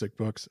these basic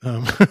books,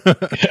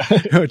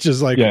 which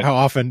is like, how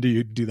often do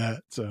you do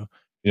that? So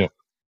yeah,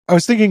 I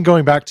was thinking,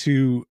 going back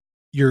to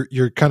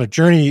your kind of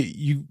journey,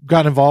 you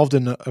got involved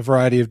in a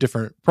variety of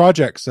different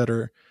projects that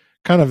are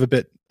kind of a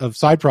bit of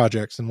side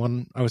projects. And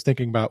one I was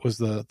thinking about was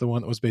the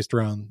one that was based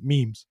around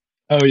memes.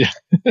 Oh yeah.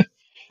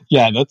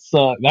 Yeah, that's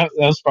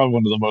probably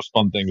one of the most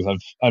fun things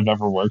I've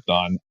ever worked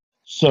on.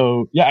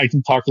 So yeah, I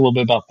can talk a little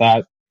bit about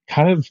that.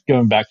 Kind of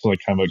going back to like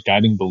kind of a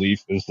guiding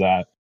belief is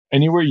that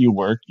anywhere you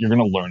work, you're going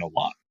to learn a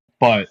lot,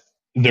 but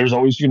there's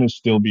always going to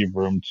still be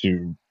room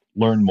to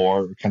learn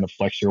more, kind of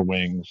flex your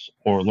wings,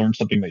 or learn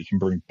something that you can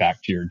bring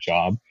back to your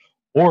job.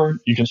 Or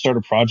you can start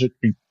a project,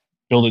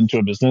 build it into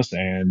a business,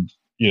 and,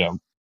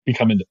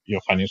 become,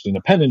 financially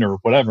independent or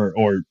whatever,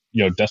 or,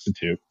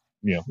 destitute.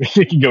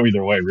 It can go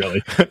either way,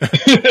 really.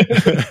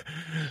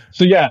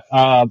 So yeah,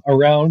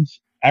 around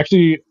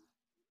actually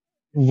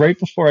right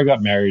before I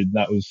got married,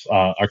 that was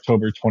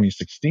October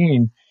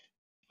 2016.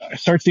 I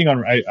started seeing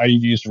I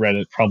used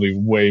Reddit probably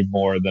way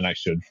more than I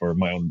should for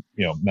my own,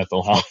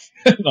 mental health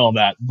and all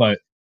that. But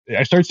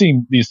I started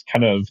seeing these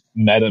kind of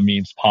meta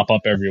memes pop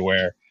up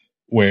everywhere,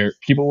 where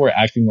people were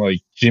acting like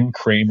Jim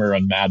Cramer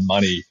on Mad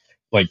Money,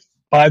 like,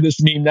 buy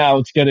this meme now,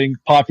 it's getting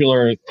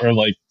popular, or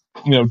like,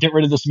 get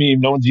rid of this meme,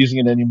 no one's using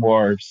it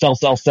anymore, sell.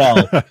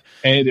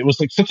 And it was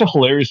like such a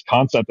hilarious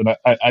concept. And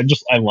I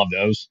loved it.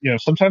 I was,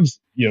 sometimes,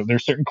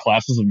 there's certain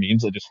classes of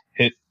memes that just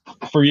hit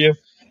for you.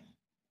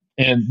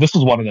 And this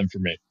was one of them for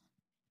me.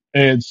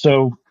 And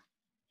so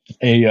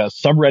a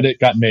subreddit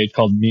got made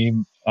called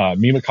Meme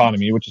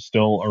Economy, which is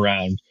still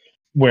around,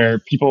 where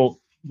that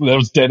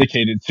was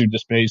dedicated to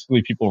just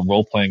basically people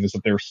role playing as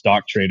if they were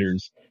stock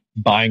traders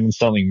buying and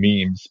selling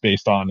memes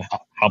based on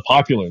how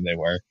popular they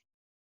were.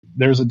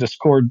 There's a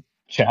Discord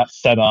chat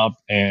set up,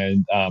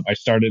 and I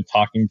started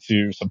talking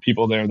to some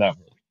people there that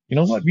were like, you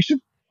know what, we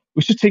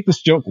should take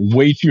this joke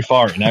way too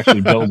far and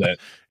actually build it.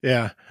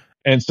 Yeah.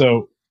 And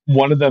so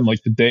one of them,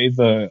 like the day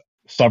the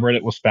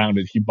subreddit was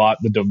founded, he bought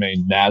the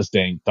domain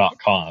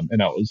nasdank.com,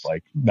 and I was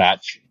like,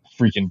 that's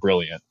freaking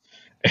brilliant.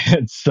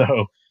 And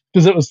so,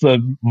 because it was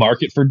the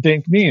market for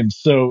dank memes,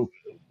 so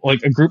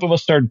like a group of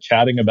us started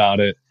chatting about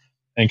it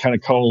and kind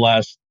of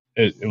coalesced.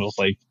 It was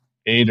like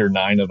 8 or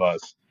 9 of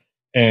us,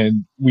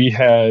 and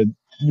we're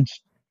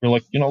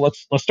like,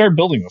 let's start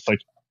building this.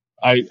 Like,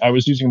 I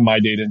was using my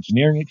data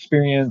engineering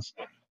experience.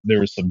 There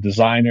were some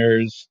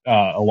designers,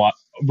 a lot.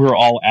 We were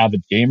all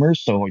avid gamers,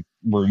 so like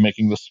we're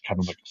making this kind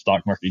of like a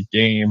stock market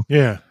game.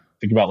 Yeah.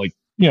 Think about like,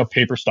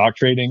 paper stock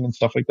trading and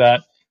stuff like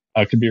that.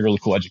 It could be a really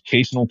cool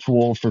educational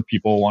tool for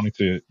people wanting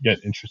to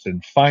get interested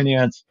in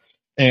finance.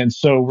 And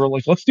so we're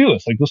like, let's do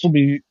this. Like, this will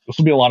be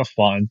a lot of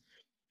fun.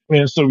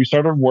 And so we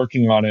started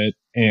working on it,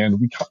 and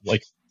we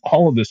like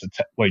all of this,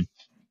 like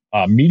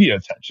media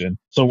attention.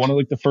 So one of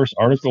like the first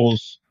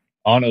articles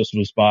on us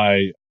was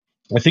by,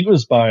 I think it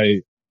was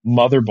by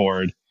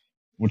Motherboard,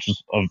 which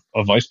is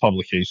a Vice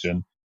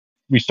publication.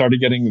 We started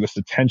getting this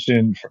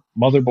attention from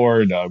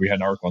Motherboard. We had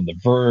an article on The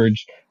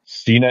Verge.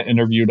 CNET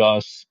interviewed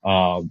us,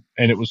 and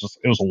it was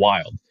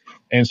wild.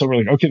 And so we're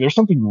like, okay, there's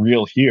something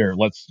real here.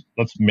 Let's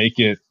make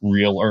it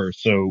realer.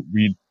 So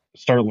we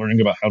started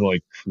learning about how to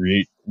like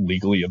create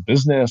legally a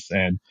business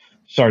and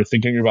started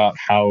thinking about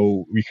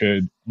how we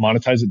could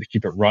monetize it to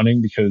keep it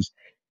running because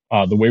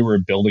the way we were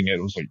building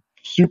it was like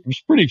super, it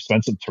was pretty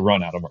expensive to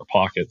run out of our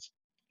pockets.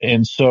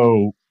 And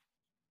so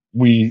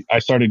I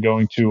started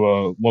going to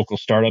a local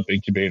startup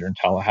incubator in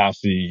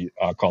Tallahassee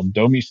called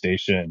Domi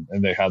Station,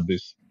 and they had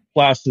these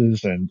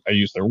classes, and I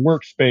used their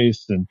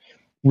workspace and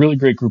really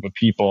great group of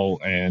people.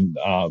 And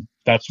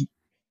it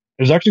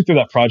was actually through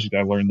that project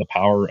I learned the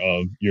power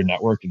of your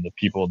network and the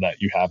people that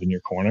you have in your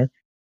corner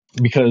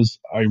because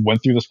I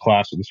went through this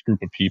class with this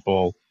group of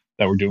people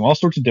that were doing all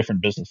sorts of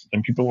different businesses,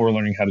 and people were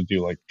learning how to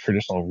do like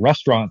traditional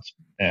restaurants,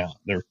 and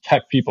there were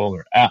tech people, there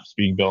were apps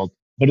being built,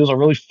 but it was a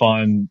really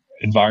fun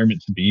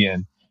environment to be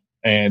in,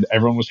 and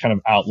everyone was kind of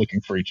out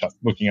looking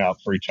out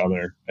for each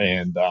other,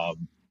 and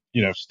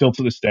still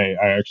to this day,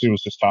 I actually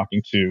was just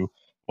talking to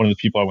one of the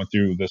people I went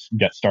through this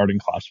Get Starting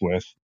class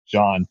with,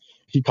 John.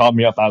 He called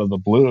me up out of the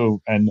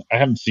blue, and I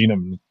haven't seen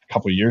him in a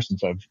couple of years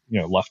since I've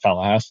left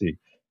Tallahassee.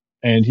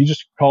 And he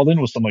just called in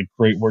with some like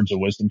great words of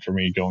wisdom for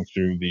me going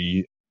through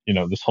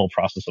this whole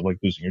process of like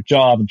losing your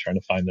job and trying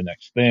to find the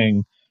next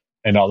thing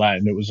and all that.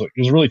 And it was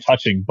really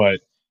touching,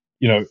 but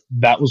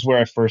that was where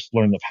I first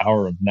learned the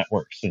power of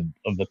networks and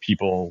of the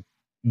people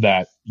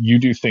that you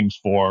do things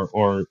for,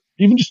 or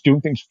even just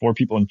doing things for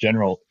people in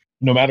general.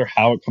 No matter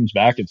how it comes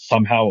back, it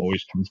somehow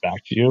always comes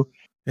back to you.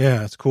 Yeah,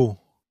 that's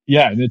cool.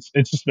 Yeah. And it's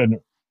just been,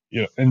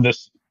 in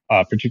this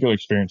particular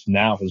experience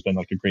now has been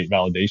like a great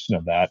validation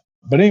of that.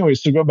 But anyway,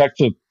 so go back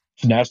to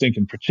NASDAQ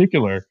in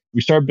particular,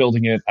 we started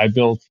building it.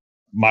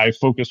 My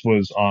focus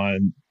was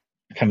on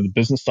kind of the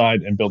business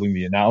side and building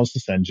the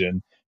analysis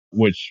engine,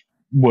 which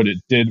what it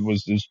did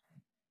was is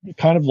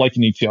kind of like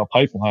an ETL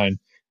pipeline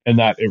in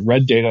that it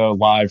read data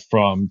live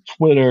from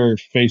Twitter,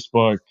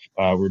 Facebook.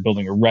 We're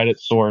building a Reddit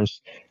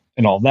source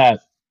and all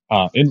that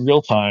in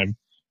real time.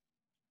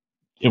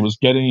 It was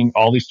getting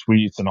all these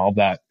tweets and all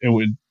that. It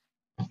would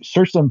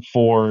search them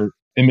for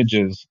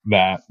images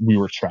that we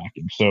were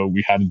tracking. So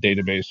we had a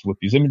database with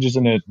these images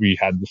in it. We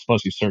had this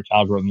fuzzy search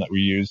algorithm that we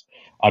used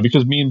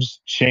because memes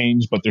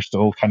change, but they're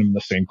still kind of in the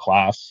same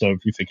class. So if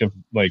you think of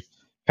like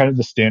kind of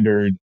the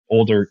standard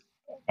older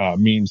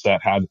memes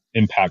that had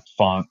impact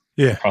font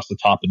across the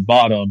top and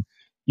bottom,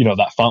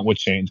 that font would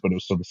change, but it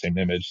was still the same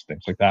image,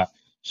 things like that.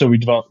 So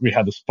we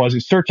had this fuzzy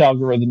search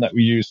algorithm that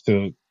we used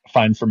to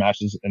find for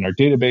matches in our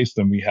database.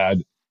 Then we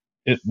had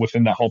it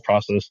within that whole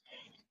process.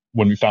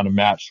 When we found a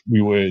match, we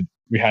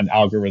had an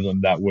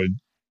algorithm that would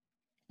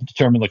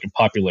determine like a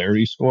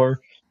popularity score.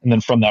 And then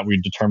from that,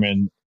 we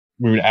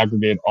would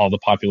aggregate all the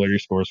popularity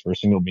scores for a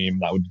single meme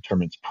that would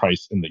determine its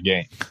price in the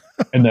game.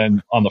 And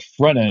then on the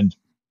front end,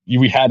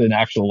 we had an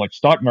actual like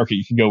stock market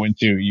you could go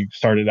into. You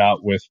started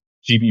out with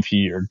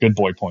GBP or good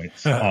boy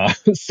points.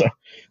 So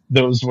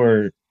those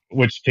were,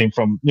 which came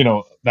from,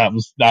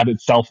 that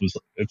itself was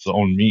its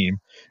own meme.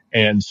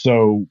 And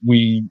so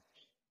we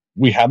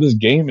had this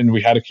game and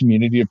we had a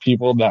community of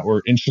people that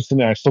were interested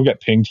in it. I still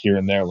get pinged here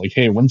and there like,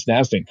 hey, when's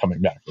NASDAQ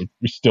coming back? Like,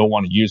 we still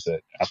want to use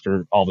it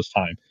after all this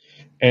time.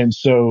 And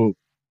so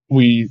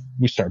we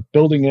started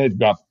building it,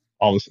 got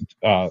all this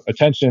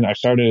attention. I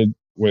started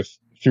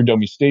through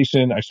Domi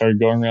Station. I started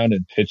going around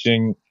and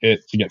pitching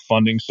it to get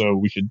funding so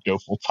we could go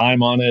full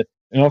time on it.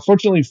 And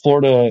unfortunately,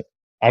 Florida,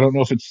 I don't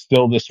know if it's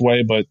still this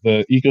way, but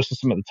the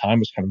ecosystem at the time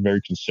was kind of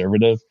very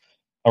conservative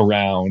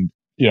around,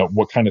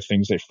 what kind of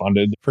things they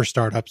funded for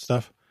startup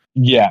stuff.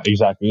 Yeah,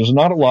 exactly. There's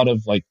not a lot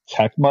of like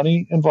tech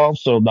money involved.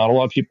 So not a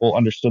lot of people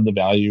understood the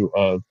value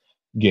of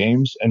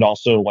games and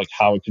also like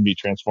how it could be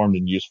transformed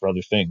and used for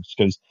other things.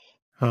 Because,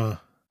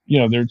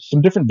 there's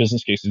some different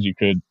business cases you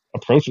could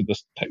approach with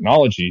this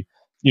technology.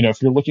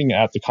 If you're looking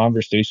at the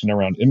conversation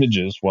around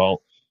images,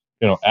 well,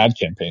 ad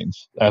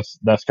campaigns,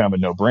 that's kind of a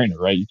no brainer,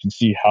 right? You can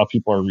see how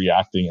people are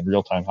reacting in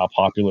real time, how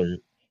popular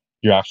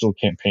your actual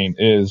campaign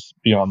is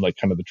beyond like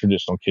kind of the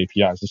traditional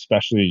KPIs,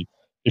 especially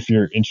if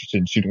you're interested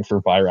in shooting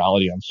for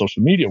virality on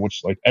social media,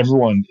 which like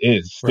everyone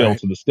is still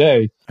to this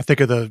day. I think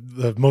of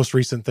the most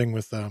recent thing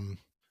with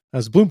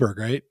as Bloomberg,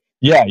 right?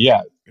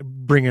 Yeah.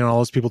 Bringing all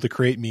those people to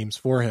create memes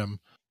for him.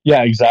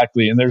 Yeah,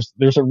 exactly. And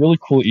there's a really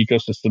cool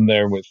ecosystem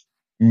there with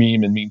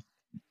meme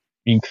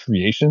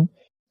creation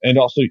and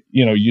also,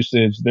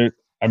 usage there.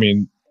 I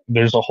mean,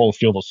 there's a whole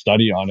field of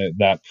study on it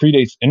that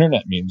predates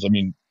internet memes. I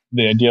mean,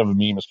 the idea of a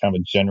meme is kind of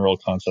a general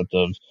concept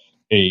of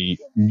a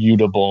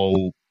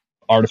mutable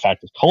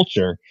artifact of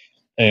culture,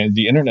 and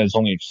the internet has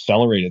only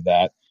accelerated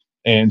that.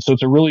 And so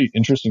it's a really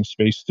interesting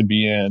space to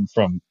be in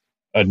from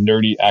a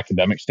nerdy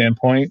academic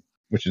standpoint,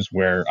 which is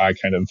where I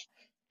kind of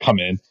come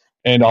in,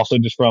 and also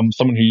just from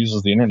someone who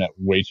uses the internet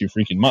way too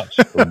freaking much,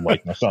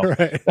 like myself.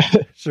 Right.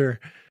 Sure.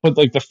 But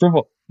like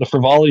the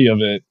frivolity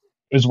of it,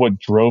 is what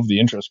drove the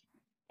interest,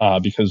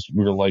 because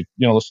we were like,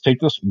 let's take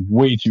this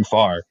way too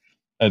far,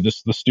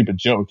 this stupid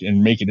joke,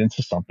 and make it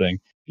into something.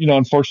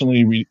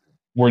 Unfortunately, we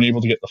weren't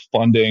able to get the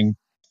funding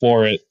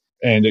for it,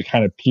 and it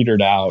kind of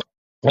petered out.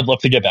 I'd love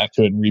to get back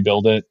to it and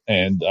rebuild it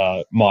and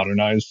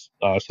modernize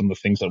some of the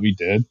things that we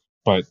did.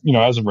 But,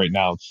 as of right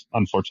now, it's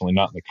unfortunately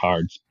not in the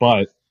cards.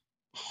 But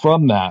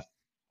from that,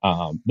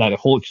 that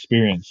whole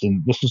experience,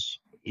 and this is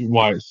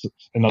why it's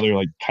another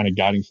like kind of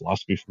guiding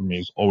philosophy for me,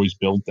 is always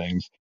build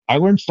things. I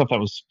learned stuff that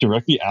was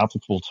directly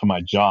applicable to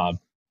my job,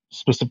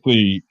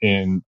 specifically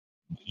in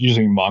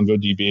using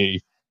MongoDB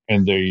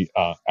and the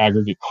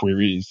aggregate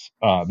queries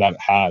that it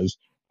has.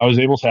 I was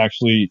able to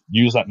actually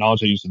use that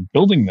knowledge I used in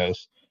building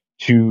this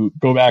to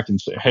go back and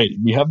say, hey,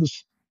 we have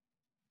this.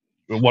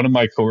 One of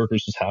my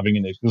coworkers was having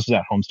an issue. This is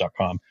at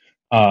homes.com,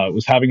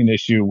 was having an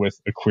issue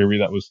with a query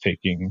that was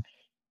taking,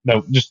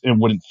 that just, it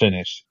wouldn't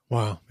finish.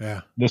 Wow.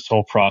 Yeah. This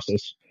whole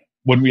process,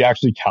 when we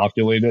actually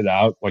calculated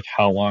out like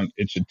how long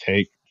it should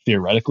take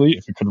theoretically,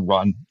 if it could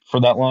run for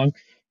that long,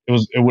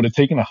 it would have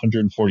taken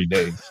 140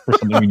 days for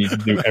something we need to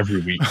do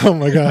every week. Oh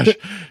my gosh.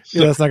 So,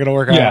 yeah, that's not going to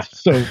work out. Yeah.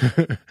 So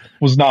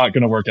was not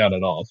going to work out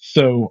at all.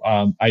 So,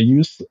 I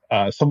used,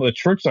 some of the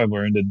tricks I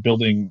learned in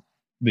building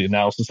the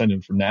analysis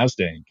engine for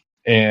NASDAQ.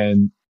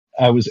 And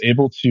I was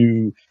able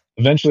to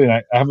eventually, and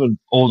I have an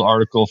old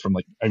article from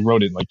I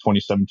wrote it in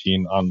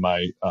 2017 on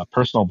my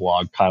personal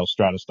blog,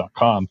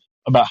 kylestratus.com,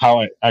 about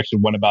how I actually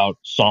went about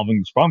solving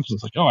this problem. So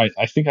it's like, oh,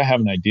 I think I have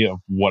an idea of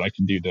what I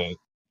can do to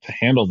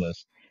handle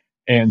this.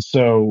 And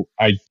so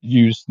I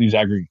used these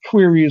aggregate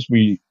queries.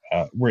 We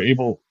were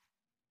able,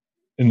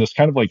 in this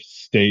kind of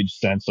stage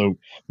sense. So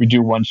we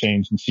do one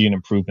change and see an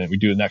improvement. We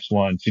do the next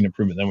one, see an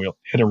improvement. Then we'll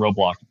hit a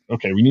roadblock.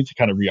 Okay, we need to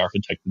kind of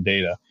re-architect the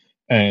data.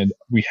 And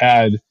we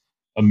had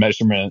a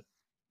measurement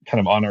kind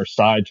of on our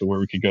side to where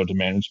we could go to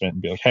management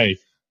and be like, hey,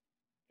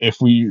 if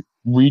we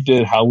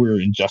redid how we were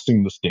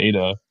ingesting this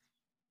data,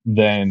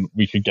 then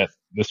we could get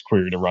this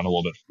query to run a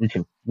little bit, we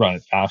could run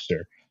it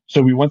faster.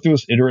 So we went through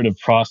this iterative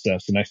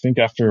process. And I think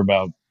after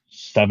about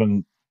 6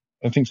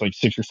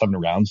 or 7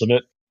 rounds of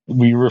it,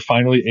 we were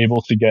finally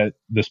able to get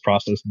this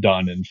process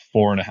done in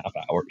 4.5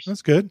 hours.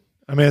 That's good.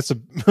 I mean, it's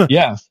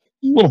yeah, a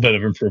little bit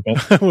of improvement.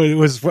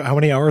 How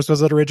many hours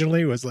was it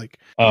originally? It was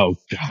oh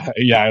God,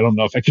 yeah, I don't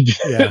know if I could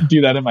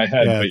do that in my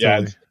head, but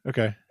totally.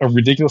 Okay, a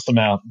ridiculous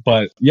amount.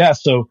 But yeah,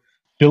 so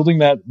building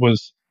that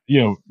was,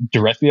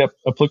 directly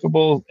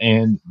applicable,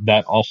 and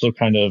that also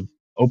kind of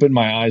opened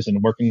my eyes,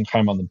 and working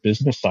kind of on the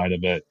business side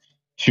of it,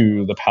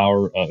 to the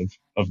power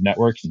of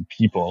networks and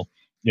people,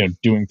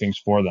 doing things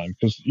for them.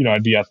 Because,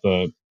 I'd be at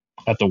the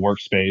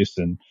workspace,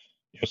 and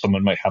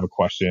someone might have a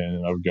question,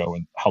 and I would go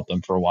and help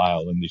them for a while.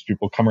 And these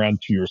people come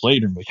around 2 years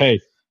later and be like, hey,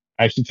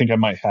 I actually think I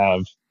might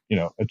have,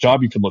 a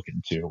job you could look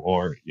into,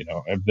 or,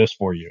 I have this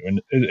for you.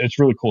 And it's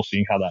really cool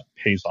seeing how that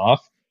pays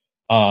off.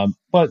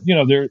 But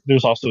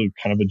there's also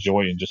kind of a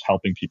joy in just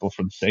helping people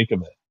for the sake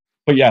of it.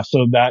 But yeah,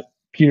 so that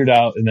petered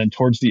out. And then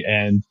towards the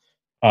end,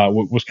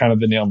 what was kind of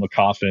the nail in the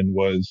coffin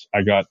was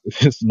I got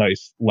this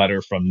nice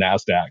letter from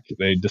NASDAQ.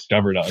 They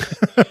discovered us.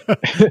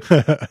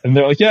 And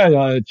they're like,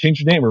 yeah,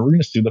 change your name, or we're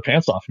going to sue the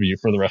pants off of you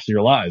for the rest of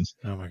your lives.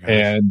 Oh my gosh.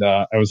 And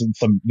I was in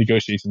some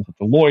negotiations with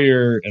the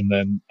lawyer. And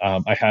then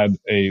I had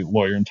a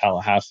lawyer in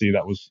Tallahassee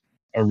that was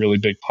a really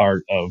big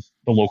part of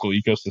the local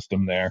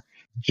ecosystem there,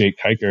 Jake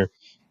Kiker.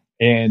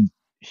 And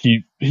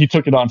he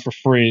took it on for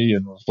free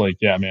and was like,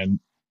 yeah, man,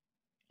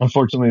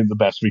 unfortunately, the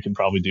best we can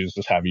probably do is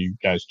just have you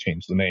guys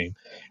change the name.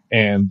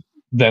 And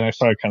then I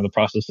started kind of the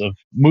process of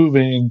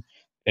moving,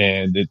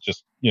 and it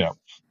just,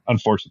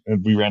 unfortunately,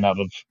 we ran out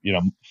of,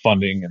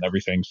 funding and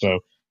everything. So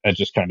that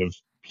just kind of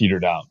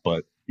petered out.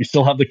 But we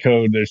still have the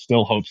code. There's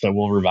still hopes that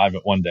we'll revive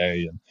it one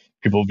day, and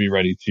people will be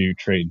ready to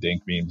trade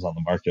Dank memes on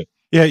the market.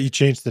 Yeah, you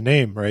changed the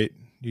name, right?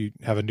 You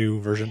have a new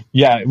version?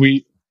 Yeah,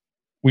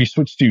 we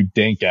switched to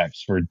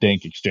DankX for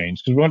Dank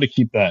Exchange, because we wanted to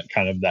keep that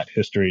kind of that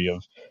history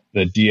of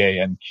the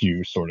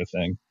DANQ sort of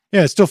thing.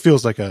 Yeah, it still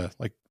feels like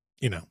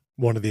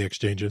one of the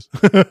exchanges.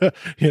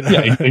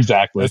 Yeah,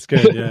 exactly. That's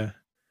good. Yeah.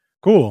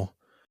 Cool.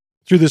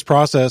 Through this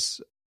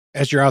process,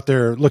 as you're out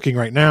there looking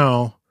right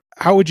now,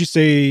 how would you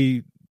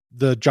say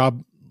the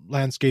job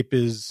landscape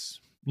is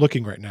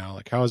looking right now?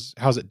 Like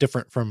how's it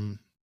different from,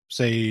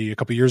 say, a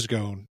couple of years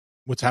ago?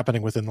 What's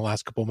happening within the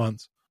last couple of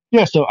months?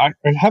 Yeah, so I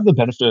have the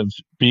benefit of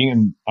being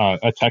in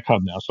a tech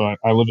hub now. So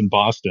I live in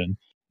Boston.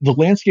 The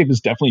landscape is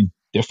definitely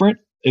different.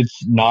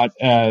 It's not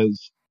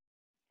as,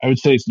 I would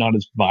say it's not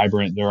as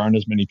vibrant. There aren't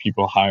as many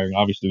people hiring.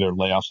 Obviously, there are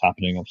layoffs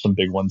happening. Some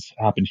big ones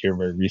happened here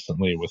very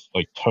recently with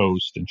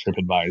Toast and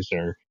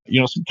TripAdvisor.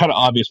 Some kind of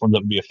obvious ones that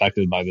would be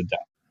affected by the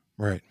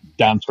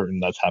downturn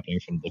that's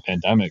happening from the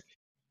pandemic.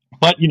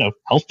 But,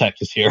 health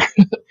tech is here.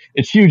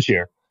 It's huge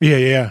here.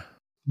 Yeah.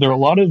 There are a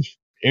lot of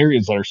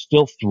areas that are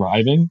still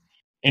thriving,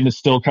 and it's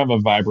still kind of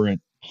a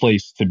vibrant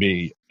place to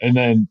be. And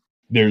then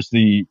there's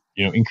the,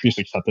 increased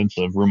acceptance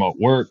of remote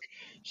work.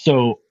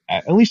 So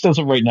at least as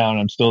of right now, and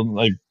I'm still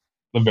in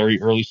the very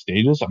early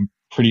stages, I'm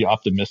pretty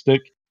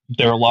optimistic.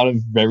 There are a lot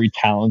of very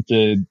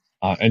talented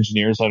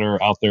engineers that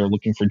are out there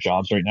looking for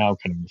jobs right now,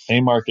 kind of in the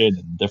same market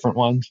and different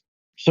ones.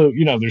 So,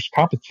 there's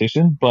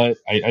competition, but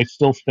I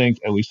still think,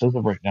 at least as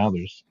of right now,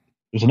 there's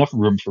enough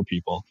room for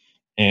people.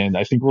 And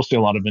I think we'll see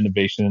a lot of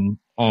innovation.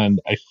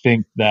 And I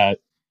think that,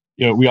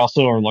 we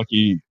also are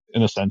lucky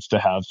in a sense to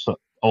have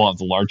a lot of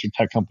the larger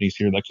tech companies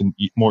here that can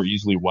more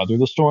easily weather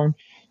the storm.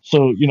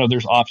 So,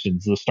 there's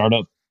options. The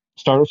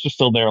startups are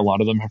still there. A lot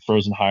of them have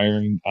frozen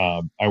hiring.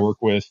 I work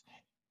with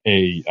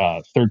a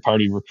third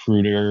party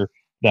recruiter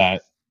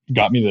that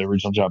got me the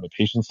original job at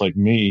Patients Like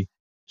Me,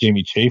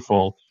 Jamie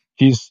Chafel.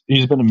 He's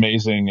been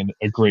amazing and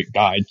a great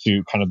guide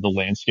to kind of the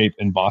landscape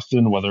in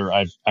Boston, whether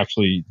I've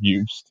actually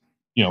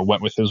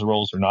went with his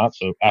roles or not.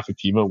 So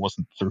Affectiva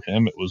wasn't through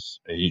him.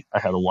 I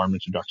had a warm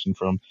introduction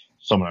from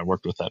someone I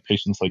worked with at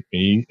Patients Like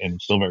Me and I'm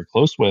still very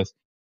close with.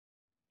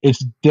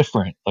 It's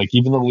different. Like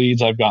even the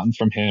leads I've gotten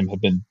from him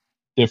have been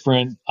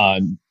different.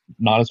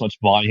 Not as much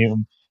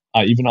volume.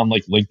 Even on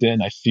like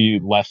LinkedIn, I see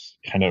less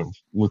kind of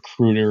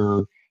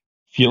recruiter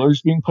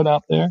feelers being put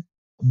out there.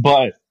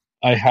 But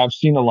I have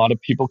seen a lot of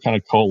people kind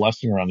of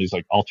coalescing around these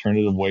like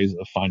alternative ways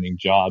of finding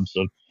jobs.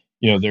 So,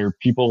 there are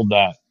people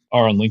that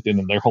are on LinkedIn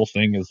and their whole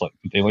thing is like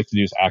they like to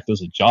do is act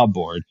as a job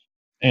board.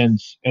 And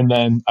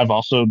then I've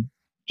also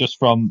just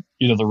from,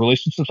 the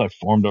relationships I've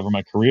formed over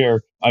my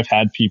career, I've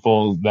had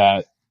people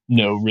that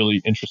know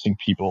really interesting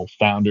people,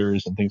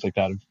 founders and things like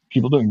that,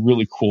 people doing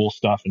really cool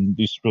stuff in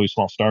these really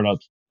small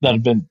startups that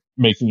have been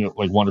making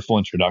like wonderful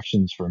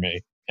introductions for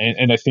me.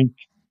 And I think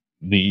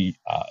the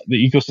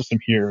ecosystem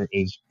here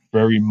is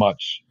very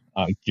much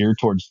geared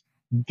towards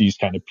these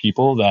kind of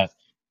people that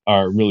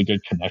are really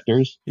good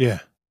connectors. Yeah.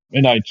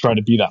 And I try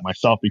to be that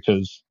myself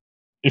because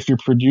if you're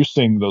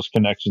producing those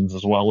connections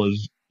as well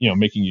as,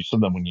 making use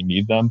of them when you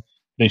need them,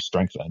 they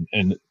strengthen.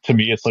 And to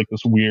me, it's like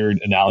this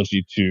weird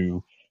analogy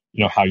to,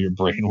 how your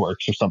brain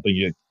works or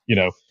something.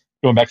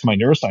 Going back to my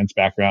neuroscience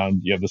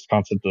background, you have this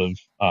concept of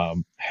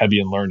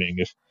Hebbian learning.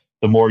 If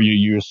the more you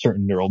use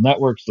certain neural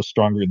networks, the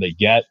stronger they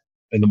get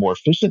and the more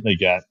efficient they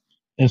get.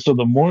 And so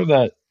the more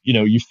that,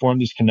 you form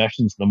these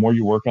connections, the more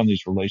you work on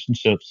these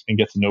relationships and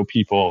get to know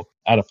people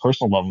at a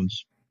personal level and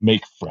just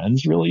make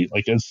friends really,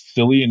 like as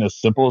silly and as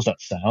simple as that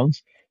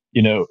sounds,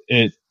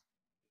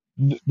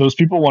 those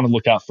people want to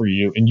look out for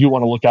you and you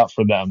want to look out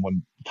for them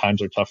when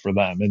times are tough for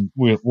them. And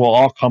we'll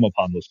all come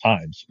upon those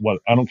times.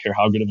 I don't care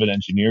how good of an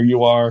engineer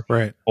you are,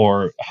 right,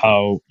 or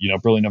how,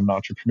 brilliant of an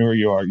entrepreneur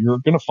you are, you're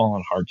going to fall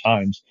on hard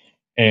times.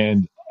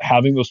 And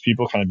having those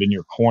people kind of in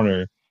your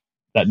corner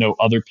that know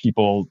other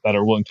people that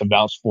are willing to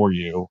vouch for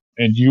you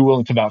and you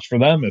willing to vouch for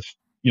them if,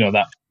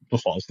 that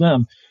befalls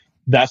them,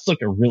 that's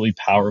like a really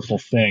powerful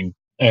thing.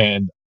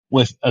 And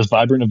with as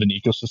vibrant of an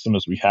ecosystem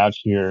as we have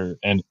here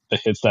and the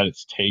hits that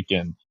it's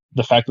taken,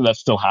 the fact that that's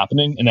still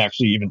happening and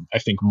actually even I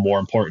think more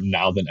important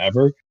now than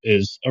ever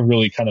is a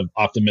really kind of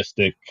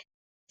optimistic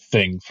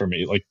thing for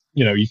me. Like,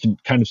 you can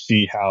kind of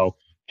see how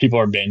people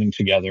are banding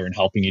together and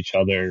helping each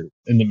other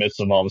in the midst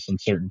of all this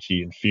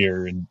uncertainty and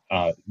fear and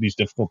these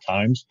difficult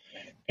times.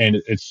 And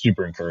it's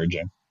super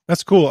encouraging.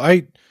 That's cool.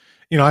 I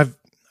don't know,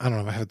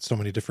 I've had so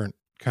many different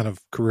kind of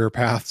career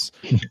paths,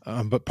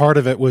 but part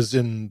of it was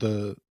in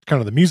the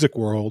kind of the music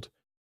world.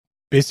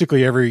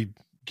 Basically every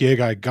gig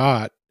I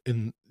got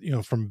in,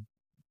 from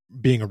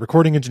being a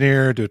recording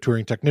engineer to a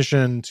touring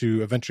technician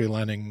to eventually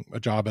landing a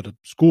job at a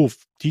school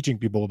teaching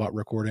people about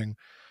recording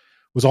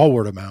was all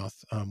word of mouth,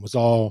 was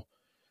all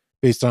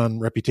based on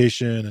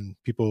reputation and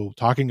people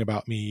talking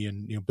about me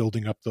and,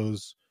 building up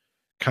those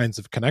kinds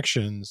of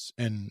connections.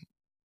 And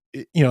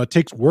it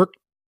takes work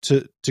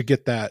to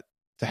get that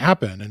to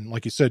happen. And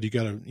like you said, you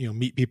got to,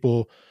 meet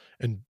people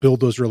and build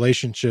those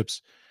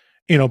relationships,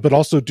 but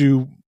also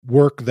do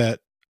work that,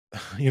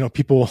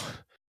 people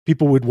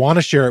would want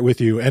to share it with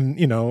you. And,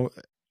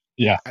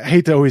 yeah, I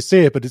hate to always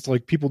say it, but it's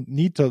like people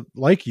need to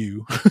like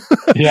you.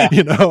 Yeah.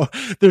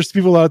 There's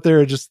people out there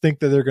who just think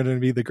that they're going to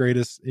be the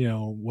greatest,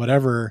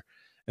 whatever,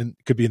 and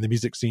it could be in the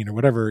music scene or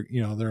whatever,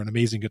 they're an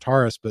amazing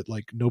guitarist, but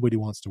like nobody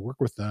wants to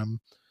work with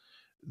them.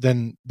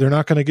 Then they're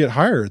not going to get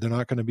hired. They're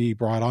not going to be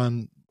brought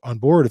on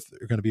board if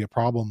they're going to be a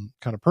problem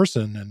kind of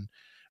person. And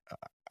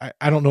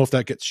I don't know if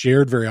that gets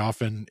shared very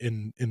often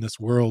in this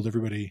world.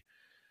 Everybody,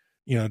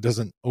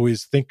 doesn't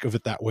always think of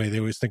it that way. They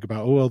always think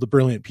about, oh, well, the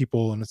brilliant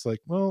people. And it's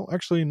like, well,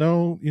 actually,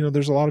 no,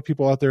 there's a lot of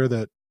people out there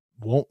that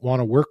won't want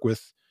to work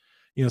with,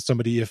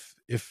 somebody if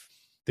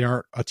they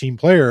aren't a team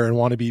player and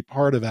want to be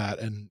part of that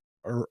and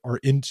are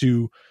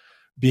into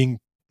being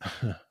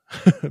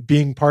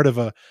being part of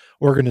a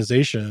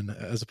organization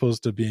as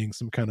opposed to being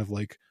some kind of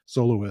like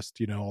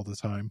soloist, all the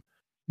time.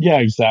 Yeah,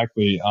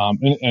 exactly.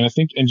 And I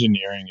think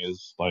engineering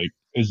is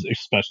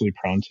especially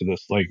prone to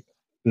this,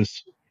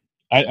 this,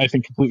 I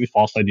think completely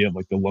false idea of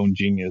like the lone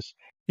genius.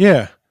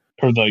 Yeah.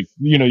 Or like,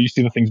 you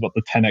see the things about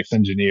the 10x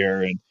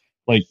engineer and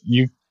like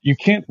you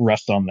can't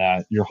rest on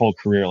that your whole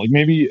career. Like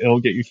maybe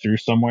it'll get you through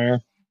somewhere,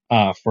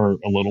 for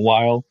a little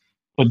while.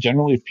 But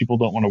generally, if people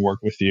don't want to work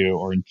with you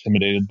or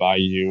intimidated by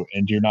you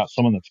and you're not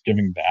someone that's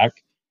giving back,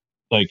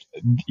 like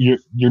you're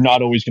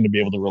not always going to be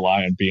able to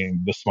rely on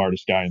being the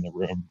smartest guy in the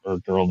room or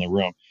girl in the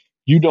room.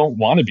 you don't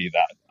want to be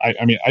that.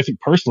 I mean, I think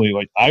personally,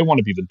 like I want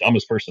to be the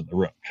dumbest person in the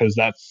room because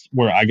that's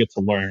where I get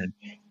to learn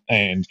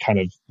and kind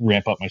of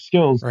ramp up my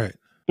skills. Right.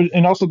 But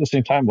and also at the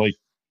same time, like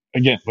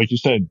again, like you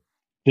said,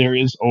 there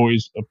is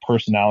always a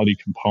personality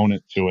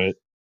component to it,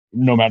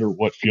 no matter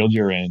what field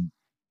you're in.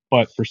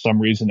 But for some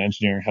reason,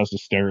 engineering has a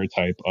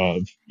stereotype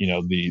of, you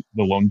know, the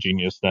lone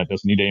genius that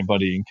doesn't need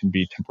anybody and can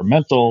be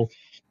temperamental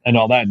and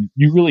all that. And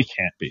you really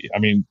can't be. I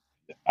mean,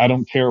 I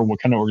don't care what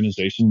kind of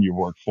organization you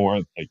work for.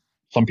 Like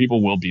some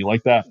people will be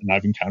like that, and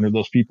I've encountered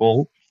those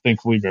people,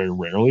 thankfully, very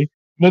rarely.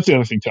 And that's the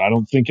other thing too. I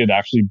don't think it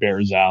actually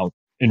bears out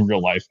in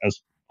real life as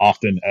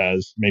often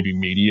as maybe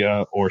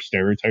media or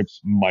stereotypes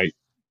might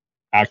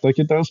act like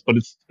it does, but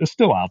it's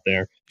still out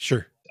there.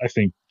 Sure. I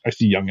think I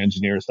see young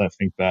engineers that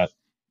think that,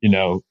 you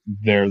know,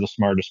 they're the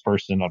smartest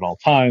person at all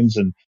times,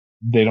 and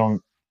they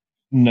don't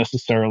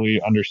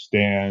necessarily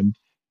understand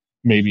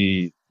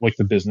maybe like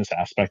the business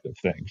aspect of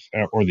things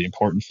or the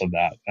importance of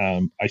that.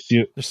 I see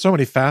it. There's so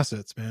many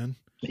facets, man.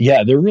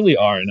 Yeah, there really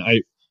are. And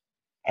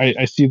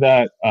I see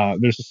that,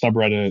 there's a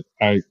subreddit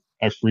I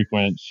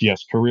frequent.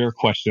 Yes. Career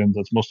questions.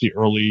 That's mostly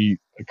early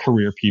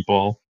career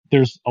people.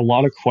 There's a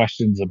lot of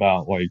questions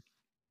about like,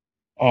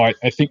 oh,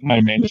 I think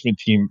my management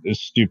team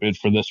is stupid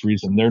for this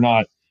reason. They're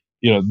not,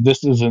 you know,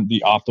 this isn't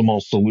the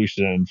optimal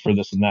solution for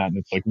this and that. And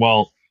it's like,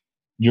 well,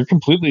 you're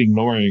completely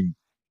ignoring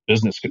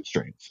business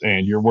constraints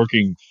and you're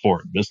working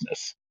for a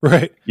business.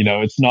 Right. You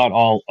know, it's not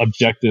all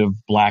objective,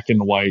 black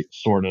and white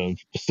sort of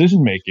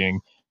decision making.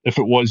 If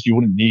it was, you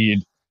wouldn't need,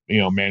 you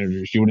know,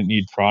 managers, you wouldn't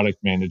need product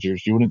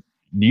managers, you wouldn't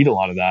need a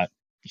lot of that.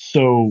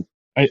 So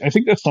I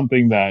think that's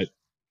something that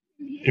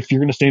if you're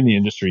going to stay in the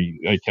industry,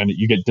 like kind of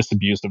you get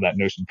disabused of that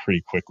notion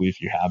pretty quickly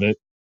if you have it.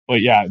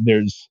 But yeah,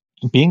 there's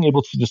being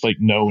able to just like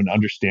know and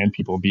understand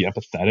people, be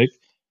empathetic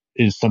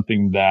is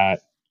something that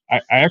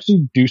I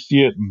actually do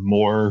see it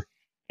more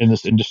in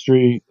this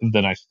industry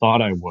than I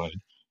thought I would.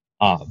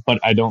 But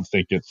I don't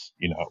think it's,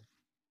 you know,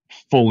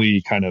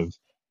 fully kind of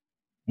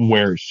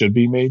where it should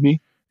be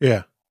maybe.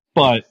 Yeah.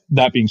 But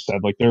that being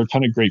said, like there are a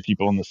ton of great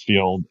people in this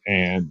field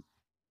and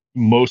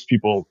most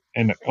people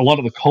and a lot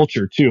of the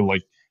culture too,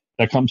 like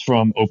that comes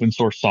from open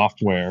source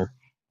software.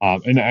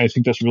 And I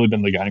think that's really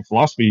been the guiding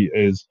philosophy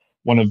is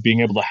one of being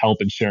able to help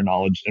and share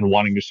knowledge and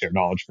wanting to share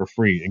knowledge for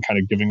free and kind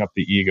of giving up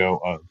the ego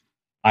of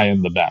I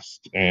am the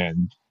best.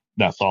 And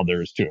that's all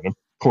there is to it. Of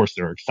course,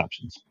 there are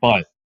exceptions,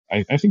 but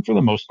I think for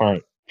the most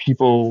part,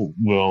 people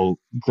will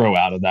grow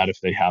out of that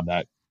if they have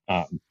that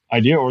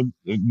idea, or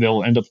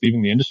they'll end up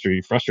leaving the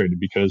industry frustrated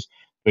because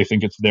they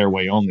think it's their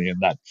way only. And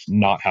that's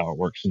not how it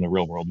works in the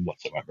real world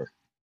whatsoever.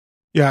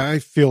 Yeah, I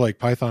feel like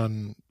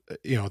Python,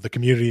 you know, the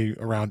community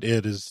around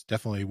it is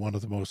definitely one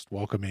of the most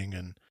welcoming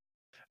and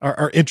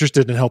are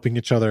interested in helping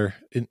each other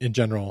in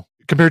general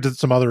compared to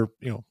some other,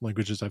 you know,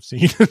 languages I've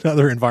seen in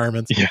other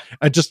environments.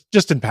 Yeah.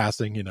 Just in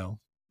passing, you know.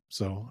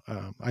 So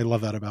I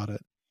love that about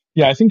it.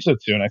 Yeah, I think so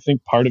too. And I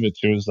think part of it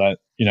too is that,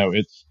 you know,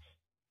 it's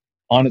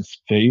on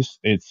its face,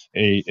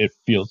 it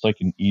feels like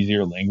an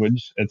easier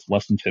language. It's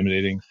less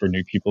intimidating for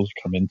new people to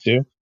come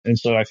into. And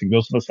so I think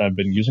those of us that have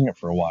been using it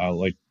for a while,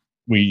 like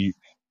we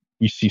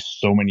see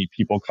so many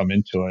people come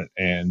into it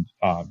and,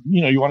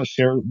 you know, you want to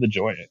share the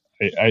joy.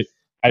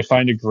 I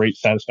find a great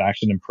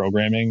satisfaction in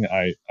programming.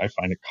 I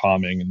find it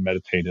calming and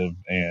meditative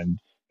and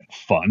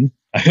fun.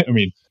 I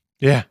mean,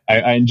 yeah,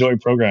 I enjoy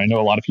programming. I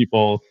know a lot of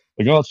people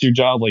like, oh, it's your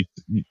job. Like,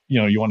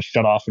 you know, you want to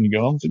shut off when you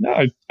go home. It's like,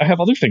 no, I have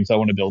other things I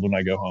want to build when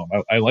I go home.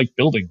 I like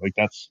building. Like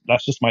that's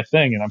just my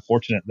thing. And I'm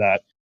fortunate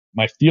that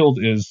my field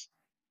is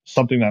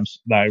something that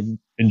I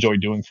enjoy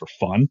doing for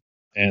fun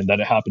and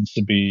that it happens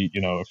to be, you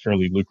know, a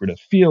fairly lucrative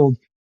field.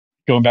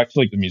 Going back to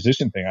like the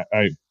musician thing,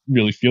 I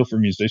really feel for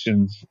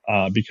musicians,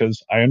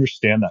 because I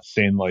understand that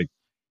saying, like,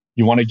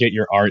 you want to get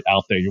your art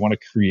out there, you want to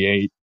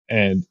create,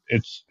 and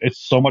it's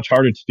so much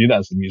harder to do that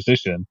as a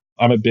musician.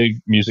 I'm a big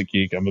music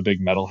geek. I'm a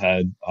big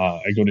metalhead.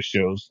 I go to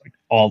shows like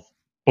all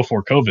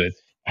before COVID.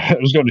 I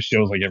was going to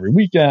shows like every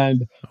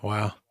weekend.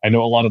 Wow. I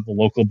know a lot of the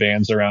local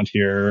bands around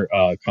here,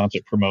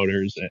 concert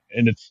promoters,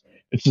 and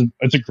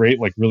it's a great,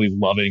 like really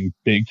loving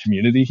big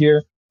community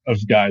here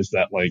of guys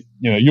that like,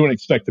 you know, you wouldn't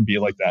expect to be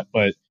like that,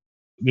 but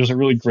there's a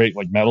really great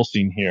like metal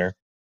scene here.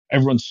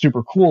 Everyone's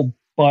super cool,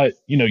 but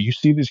you know, you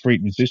see these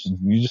great musicians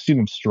and you just see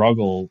them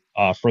struggle,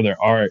 for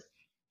their art.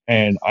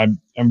 And I'm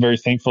very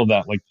thankful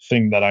that like the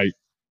thing that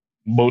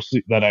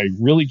I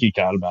really geek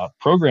out about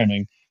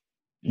programming,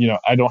 you know,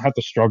 I don't have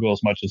to struggle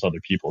as much as other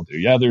people do.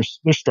 Yeah, there's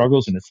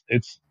struggles and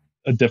it's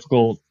a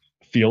difficult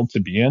field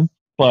to be in,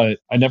 but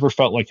I never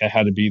felt like I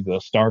had to be the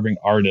starving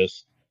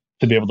artist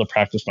to be able to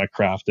practice my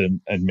craft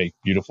and make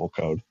beautiful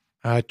code.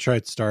 I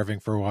tried starving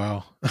for a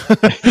while.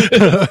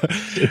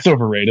 It's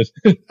overrated.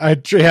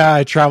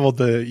 I traveled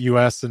the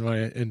U.S. in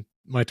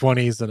my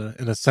 20s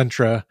in a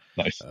Sentra,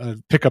 Nice.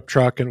 Pickup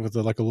truck, and with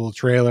like a little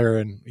trailer,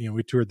 and you know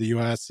we toured the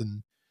U.S.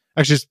 and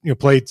actually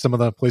played some of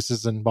the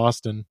places in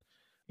Boston,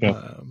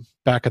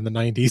 back in the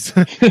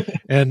 90s,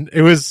 and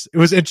it was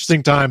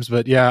interesting times.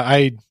 But yeah,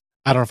 I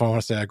don't know if I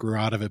want to say I grew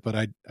out of it, but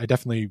I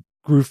definitely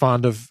grew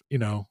fond of,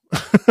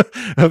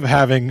 of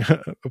having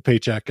a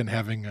paycheck and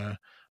having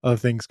other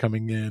things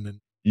coming in. And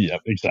Yeah,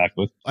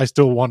 exactly. I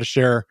still want to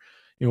share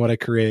what I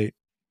create.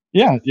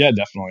 Yeah,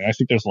 definitely. I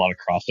think there's a lot of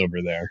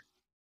crossover there.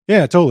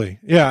 Yeah, totally.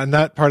 Yeah, and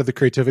that part of the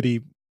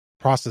creativity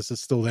process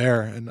is still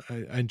there, and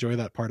I enjoy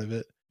that part of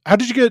it. How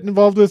did you get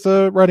involved with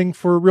writing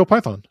for Real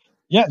Python?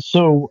 Yeah,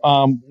 so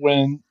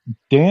when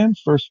Dan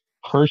first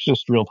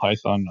purchased Real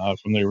Python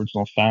from the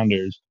original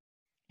founders,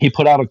 he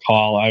put out a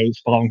call. I was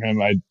following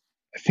him. I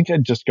think I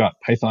just got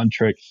Python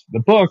Tricks, the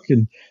book,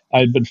 and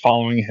I'd been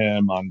following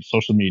him on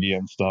social media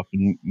and stuff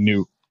and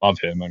knew of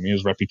him. I mean,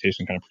 his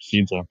reputation kind of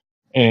precedes him.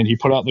 And he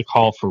put out the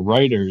call for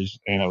writers,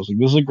 and I was like,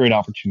 this is a great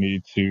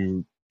opportunity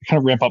to kind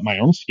of ramp up my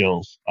own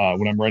skills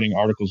when I'm writing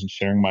articles and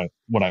sharing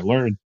what I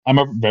learned. I'm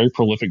a very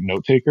prolific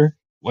note taker.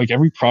 Like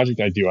every project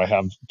I do, I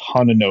have a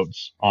ton of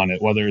notes on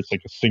it, whether it's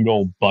like a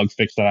single bug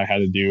fix that I had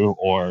to do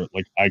or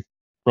like I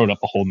wrote up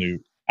a whole new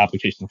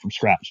application from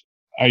scratch.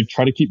 I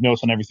try to keep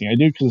notes on everything I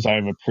do because I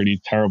have a pretty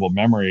terrible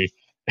memory.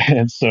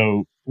 And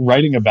so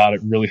writing about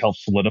it really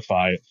helps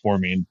solidify it for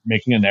me and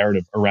making a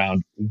narrative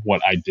around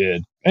what I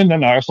did. And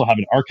then I also have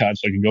an archive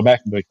so I can go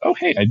back and be like, oh,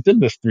 hey, I did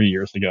this 3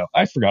 years ago.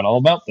 I forgot all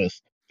about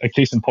this. A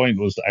case in point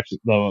was actually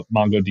the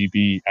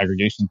MongoDB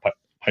aggregation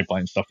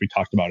pipeline stuff we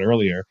talked about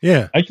earlier.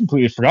 Yeah. I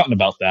completely forgotten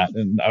about that.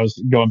 And I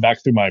was going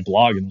back through my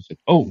blog and was like,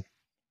 oh,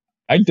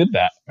 I did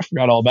that. I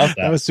forgot all about that.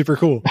 That was super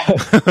cool.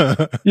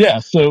 Yeah.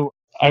 So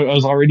I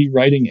was already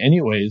writing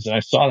anyways. And I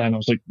saw that and I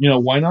was like,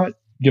 why not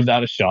give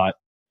that a shot?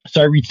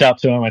 So I reached out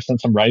to him. I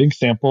sent some writing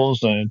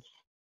samples and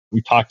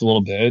we talked a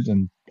little bit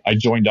and I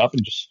joined up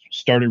and just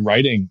started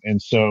writing.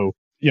 And so,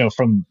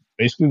 from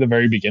basically the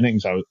very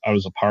beginnings, I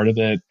was a part of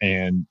it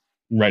and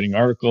writing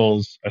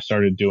articles. I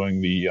started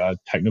doing the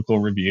technical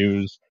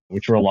reviews,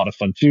 which were a lot of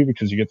fun too,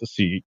 because you get to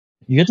see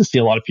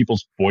a lot of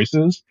people's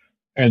voices.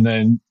 And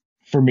then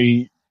for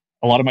me,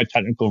 a lot of my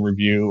technical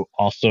review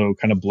also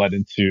kind of bled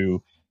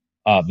into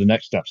the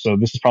next step. So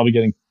this is probably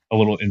getting a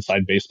little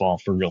inside baseball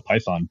for Real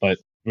Python, but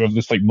we have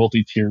this like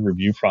multi-tier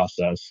review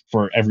process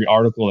for every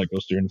article that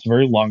goes through. And it's a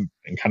very long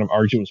and kind of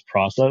arduous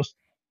process.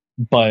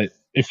 But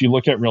if you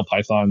look at Real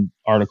Python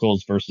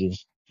articles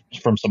versus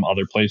from some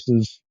other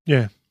places.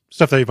 Yeah.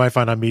 Stuff that you might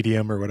find on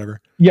Medium or whatever.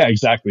 Yeah,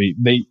 exactly.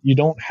 You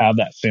don't have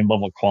that same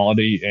level of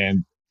quality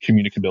and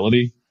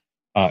communicability.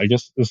 I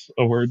guess is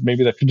a word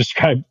maybe that could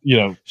describe,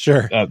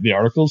 Sure. The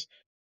articles.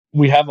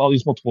 We have all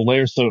these multiple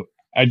layers. So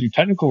I do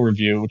technical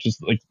review, which is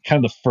like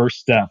kind of the first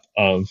step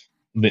of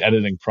the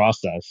editing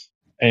process.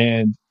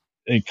 And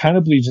it kind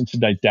of bleeds into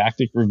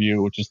didactic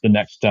review, which is the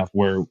next step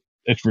where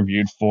it's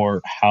reviewed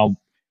for how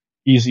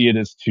easy it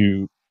is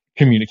to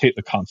communicate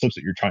the concepts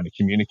that you're trying to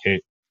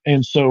communicate.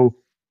 And so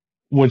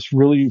what's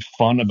really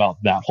fun about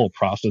that whole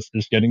process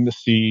is getting to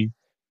see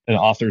an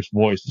author's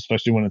voice,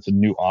 especially when it's a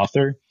new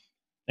author,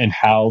 and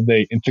how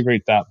they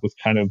integrate that with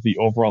kind of the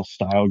overall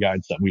style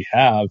guides that we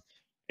have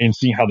and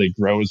seeing how they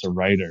grow as a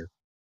writer.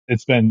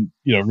 It's been,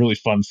 really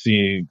fun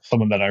seeing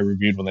someone that I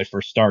reviewed when they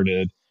first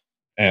started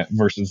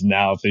versus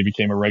now if they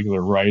became a regular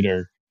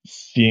writer,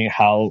 seeing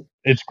how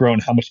it's grown,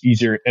 how much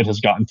easier it has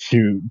gotten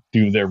to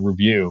do their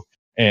review.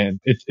 And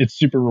it's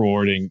super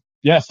rewarding.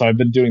 Yeah, so I've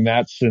been doing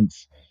that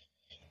since,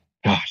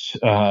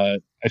 I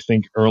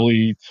think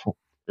early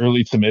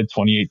to mid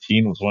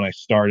 2018 was when I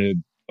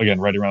started, again,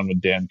 right around when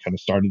Dan kind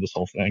of started this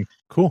whole thing.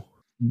 Cool.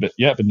 But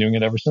yeah, I've been doing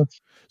it ever since.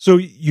 So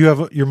you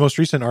have your most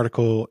recent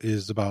article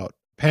is about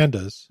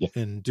pandas Yeah.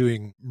 and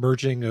doing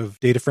merging of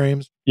data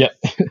frames. Yeah.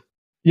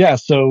 Yeah.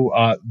 So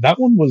that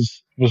one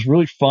was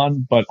really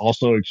fun, but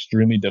also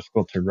extremely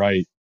difficult to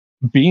write.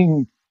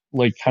 Being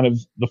like kind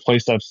of the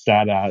place I've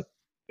sat at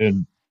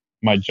in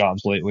my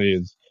jobs lately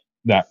is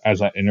that as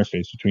that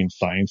interface between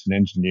science and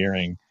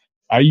engineering.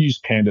 I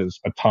use pandas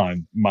a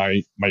ton.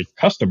 My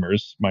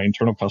customers, my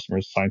internal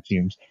customers, science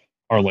teams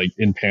are like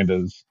in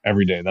pandas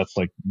every day. That's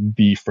like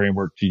the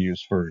framework to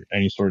use for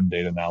any sort of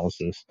data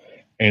analysis.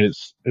 And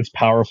it's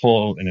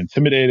powerful and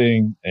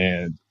intimidating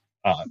and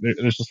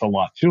there's just a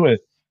lot to it.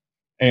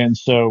 And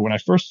so when I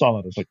first saw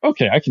that, I was like,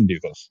 okay, I can do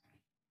this.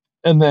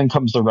 And then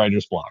comes the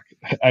writer's block.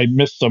 I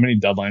missed so many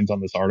deadlines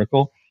on this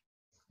article.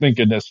 Thank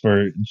goodness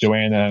for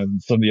Joanna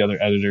and some of the other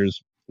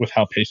editors with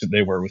how patient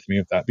they were with me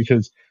with that.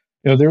 Because,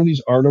 there are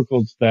these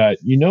articles that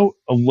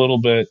a little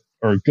bit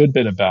or a good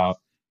bit about,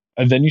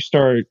 and then you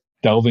start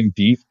delving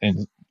deep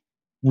and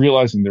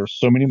realizing there are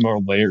so many more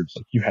layers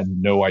like you had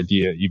no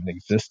idea even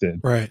existed.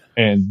 Right.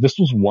 And this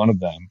was one of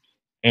them.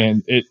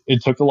 And it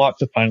took a lot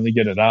to finally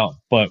get it out.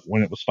 But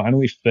when it was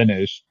finally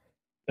finished,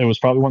 it was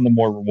probably one of the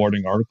more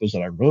rewarding articles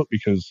that I wrote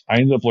because I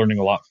ended up learning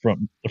a lot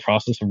from the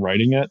process of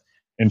writing it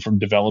and from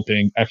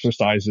developing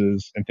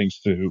exercises and things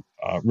to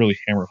really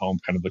hammer home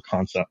kind of the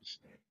concepts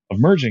of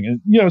merging. And,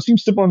 it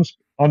seems simple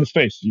on its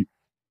face.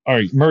 All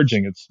right,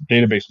 merging, it's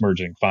database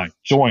merging. Fine.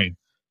 Join.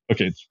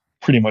 Okay, it's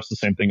pretty much the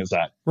same thing as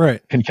that.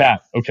 Right.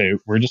 Concat. Okay,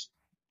 we're just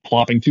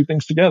plopping two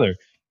things together.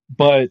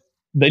 But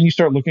then you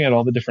start looking at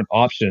all the different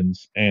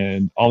options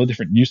and all the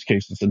different use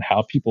cases and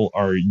how people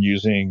are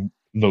using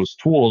those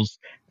tools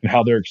and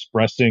how they're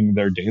expressing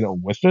their data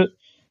with it.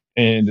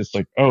 And it's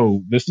like,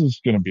 oh, this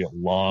is going to be a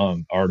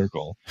long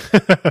article.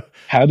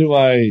 How do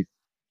I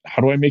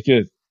make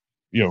it,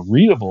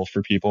 readable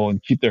for people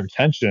and keep their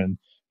attention,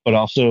 but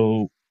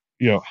also,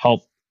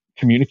 help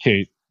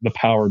communicate the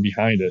power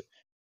behind it?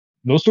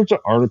 Those sorts of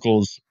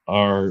articles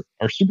are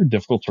super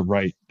difficult to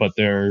write, but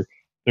they're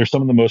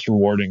some of the most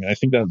rewarding. I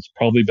think that's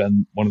probably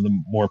been one of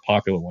the more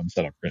popular ones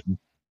that I've written.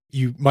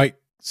 You might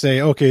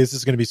say, okay, this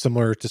is going to be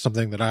similar to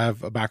something that I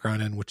have a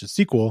background in, which is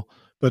SQL,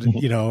 but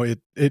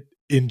it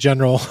in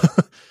general,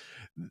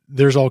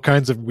 there's all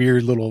kinds of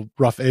weird little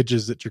rough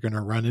edges that you're going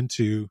to run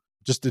into.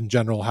 Just in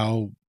general,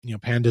 how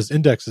pandas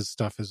indexes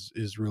stuff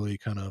is really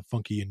kind of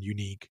funky and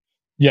unique.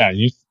 Yeah,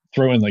 you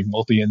throw in like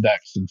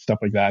multi-index and stuff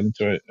like that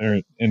into it,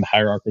 or in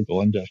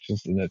hierarchical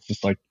indexes, and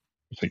it's like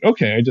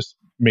okay, I just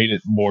made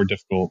it more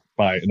difficult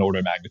by an order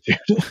of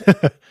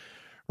magnitude.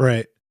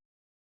 Right.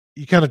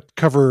 You kind of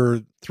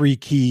cover three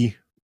key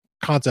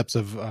concepts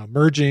of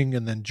merging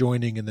and then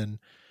joining and then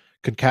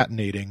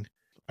concatenating.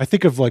 I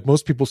think of like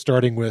most people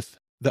starting with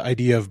the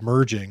idea of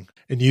merging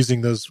and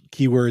using those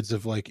keywords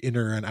of like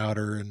inner and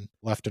outer and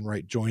left and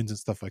right joins and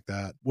stuff like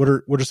that. What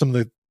are some of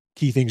the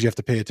key things you have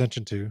to pay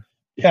attention to?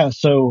 Yeah.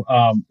 So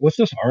with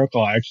this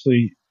article, I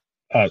actually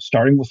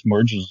starting with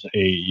merge is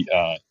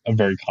a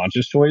very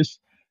conscious choice,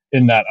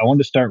 in that I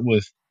wanted to start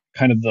with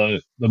kind of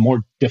the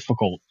more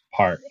difficult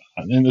part,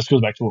 and this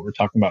goes back to what we were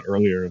talking about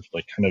earlier of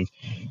like kind of,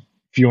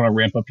 if you want to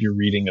ramp up your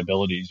reading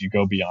abilities, you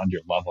go beyond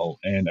your level.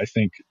 And I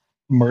think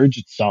merge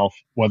itself,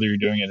 whether you're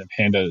doing it in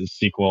pandas,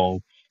 SQL,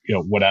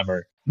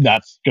 whatever,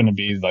 that's going to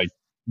be like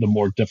the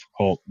more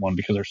difficult one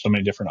because there's so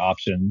many different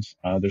options.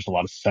 There's a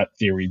lot of set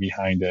theory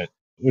behind it,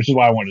 which is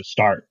why I wanted to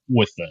start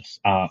with this.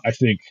 I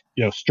think,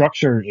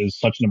 structure is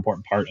such an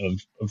important part of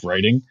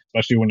writing,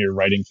 especially when you're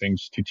writing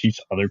things to teach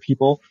other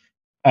people.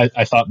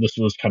 I thought this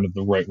was kind of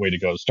the right way to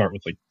go. Start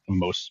with like the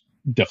most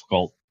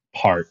difficult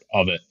part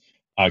of it.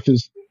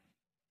 Because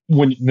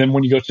when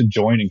you go to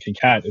join and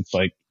concat, it's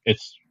like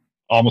it's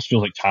almost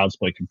feels like child's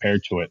play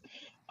compared to it.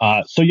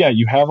 So yeah,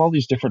 you have all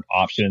these different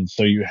options.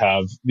 So you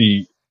have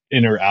the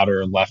inner,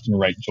 outer, left, and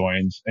right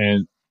joins.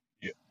 And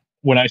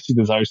when I see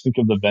this, I always think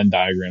of the Venn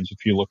diagrams.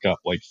 If you look up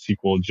like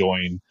SQL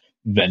join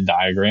Venn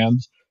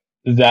diagrams,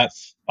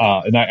 that's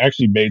and I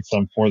actually made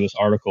some for this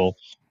article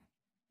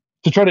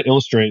to try to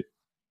illustrate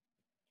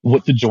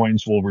what the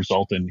joins will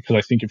result in. Because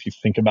I think if you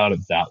think about it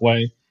that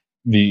way,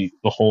 the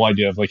whole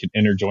idea of like an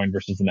inner join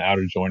versus an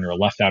outer join or a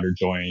left outer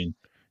join,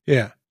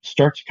 Yeah,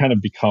 start to kind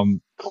of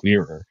become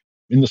clearer.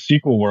 In the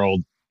SQL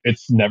world,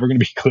 it's never going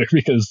to be clear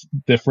because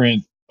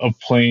different of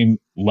plain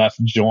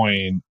left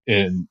join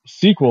in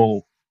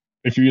SQL,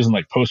 if you're using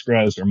like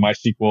Postgres or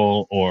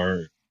MySQL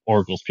or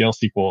Oracle's PL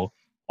SQL,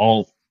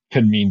 all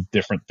can mean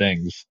different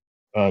things.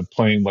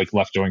 Plain like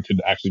left join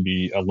could actually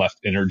be a left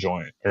inner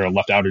join or a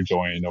left outer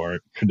join, or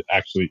it could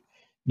actually,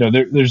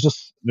 there's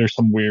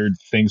some weird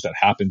things that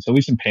happen. So at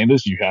least in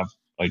pandas, you have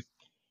like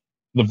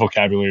the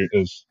vocabulary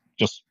is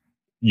just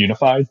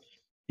unified.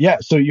 Yeah,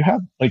 so you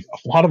have like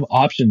a lot of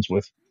options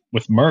with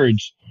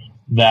merge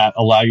that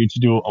allow you to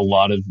do a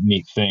lot of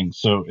neat things.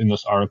 So in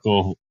this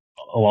article,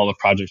 a lot of the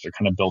projects are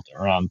kind of built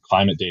around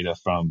climate data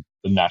from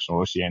the National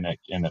Oceanic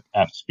and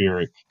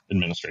Atmospheric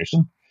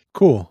Administration.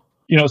 cool.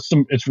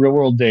 It's real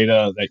world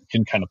data that you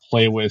can kind of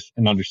play with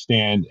and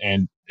understand,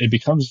 and it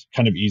becomes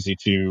kind of easy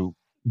to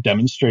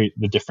demonstrate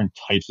the different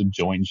types of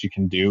joins you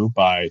can do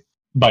by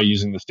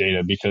using this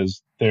data,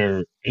 because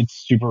it's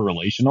super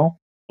relational,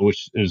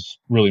 which is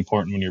really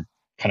important when you're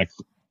kind of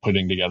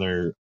putting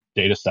together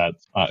data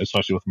sets,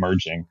 especially with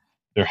merging.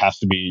 There has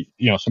to be,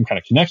 some kind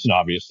of connection,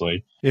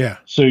 obviously. Yeah.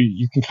 So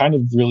you can kind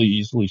of really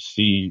easily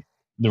see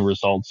the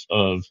results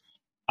of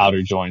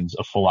outer joins,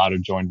 a full outer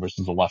join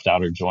versus a left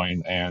outer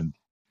join, and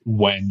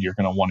when you're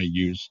going to want to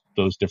use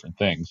those different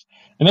things.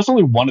 And that's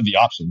only one of the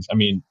options. I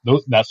mean,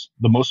 that's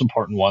the most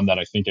important one that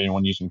I think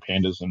anyone using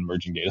pandas and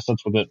merging data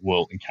sets with it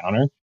will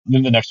encounter.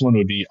 Then the next one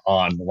would be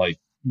on like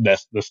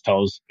this. This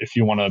tells if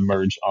you want to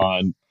merge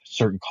on a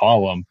certain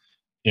column,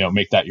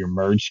 make that your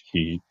merge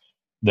key,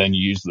 then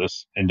use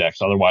this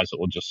index. Otherwise,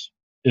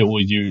 it will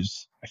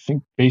use, I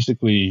think,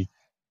 basically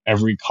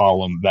every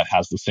column that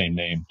has the same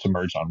name to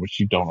merge on, which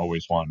you don't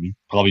always want. You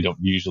probably don't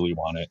usually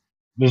want it.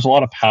 There's a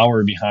lot of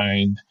power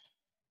behind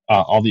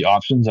all the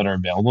options that are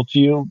available to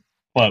you,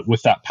 but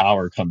with that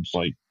power comes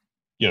like,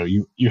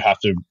 you have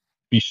to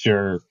be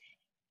sure,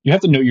 you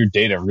have to know your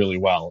data really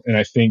well. And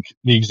I think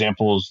the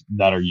examples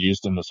that are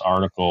used in this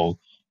article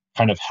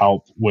kind of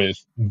help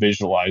with better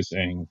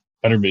visualizing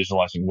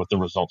what the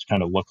results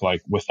kind of look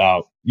like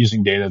without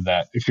using data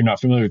that, if you're not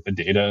familiar with the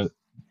data,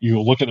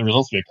 you look at the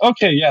results and be like,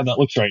 okay, yeah, that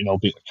looks right. And it'll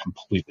be like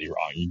completely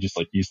wrong. You just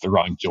like use the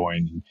wrong join.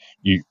 And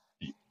you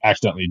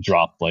accidentally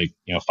dropped like,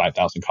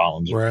 5,000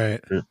 columns Right.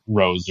 or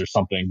rows or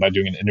something by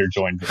doing an inner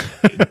join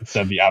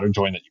instead of the outer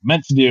join that you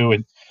meant to do.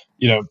 And,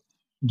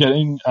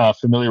 getting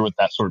familiar with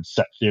that sort of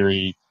set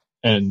theory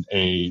in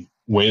a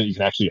way that you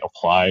can actually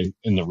apply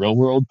in the real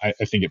world, I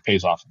think it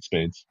pays off in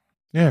spades.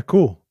 Yeah,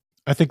 cool.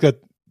 I think that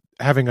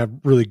having a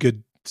really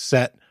good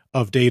set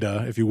of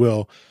data, if you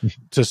will,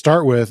 to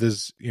start with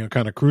is,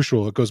 kind of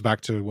crucial. It goes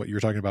back to what you were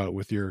talking about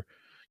with your,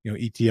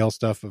 ETL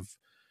stuff of,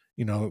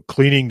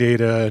 cleaning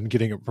data and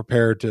getting it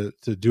prepared to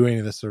do any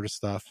of this sort of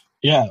stuff.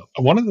 Yeah.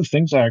 One of the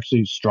things I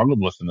actually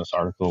struggled with in this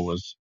article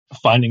was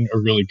finding a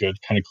really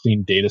good kind of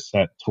clean data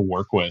set to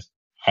work with.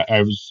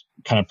 I was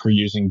kind of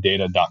perusing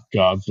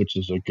data.gov, which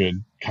is a good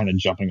kind of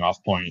jumping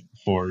off point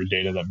for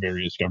data that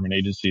various government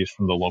agencies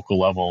from the local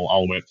level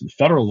all the way up to the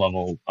federal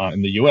level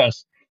in the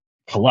US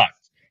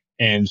collect.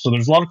 And so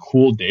there's a lot of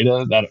cool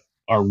data that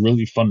are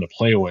really fun to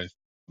play with.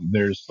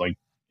 There's like,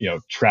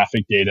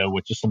 traffic data,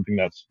 which is something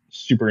that's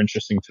super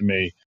interesting to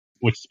me,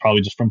 which is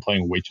probably just from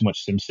playing way too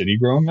much SimCity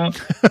growing up.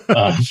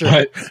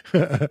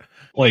 But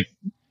like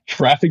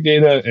traffic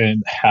data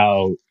and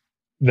how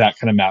that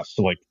kind of maps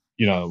to like,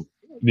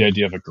 the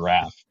idea of a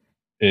graph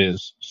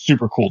is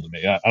super cool to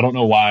me. I don't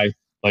know why,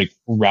 like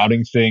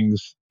routing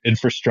things,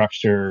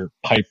 infrastructure,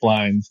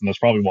 pipelines, and that's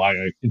probably why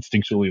I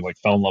instinctually like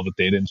fell in love with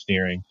data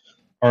engineering,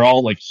 are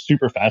all like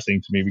super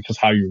fascinating to me because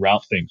how you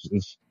route things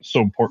is so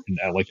important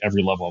at like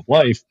every level of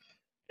life.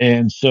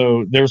 And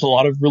so there's a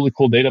lot of really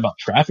cool data about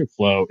traffic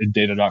flow in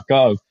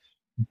data.gov,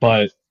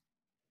 but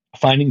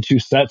finding two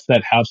sets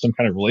that have some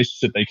kind of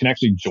relationship they can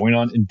actually join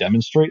on and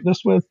demonstrate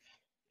this with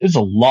is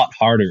a lot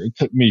harder. It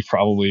took me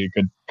probably a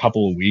good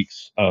couple of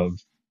weeks of,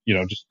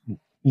 just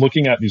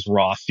looking at these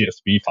raw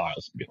CSV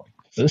files and being like,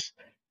 this,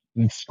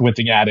 and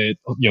squinting at it,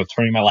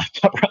 turning my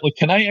laptop around. Like,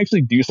 can I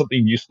actually do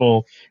something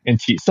useful and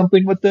teach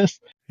something with this?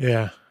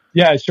 Yeah.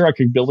 Yeah, sure, I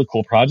could build a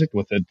cool project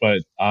with it,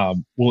 but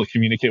will it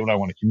communicate what I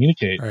want to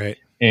communicate? Right.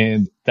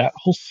 And that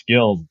whole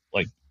skill,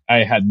 like,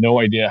 I had no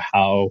idea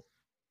how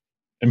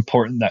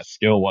important that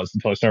skill was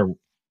until I started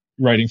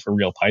writing for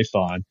Real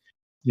Python.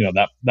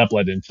 That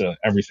bled into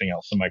everything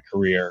else in my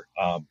career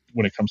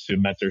when it comes to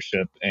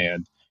mentorship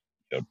and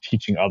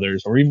teaching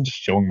others or even just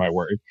showing my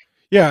work.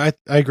 Yeah,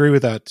 I agree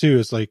with that too.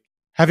 It's like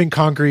having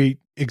concrete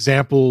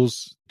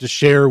examples to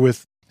share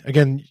with,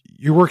 again,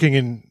 you're working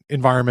in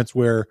environments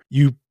where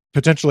you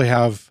potentially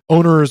have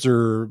owners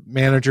or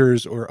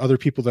managers or other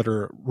people that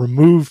are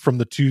removed from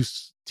the two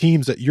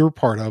teams that you're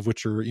part of,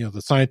 which are,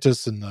 the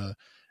scientists and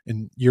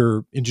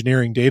your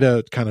engineering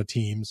data kind of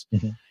teams,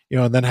 and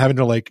then having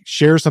to like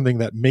share something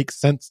that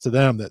makes sense to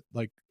them, that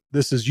like,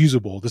 this is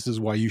usable. This is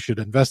why you should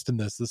invest in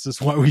this. This is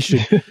why we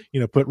should,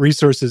 put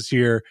resources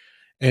here,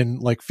 and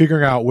like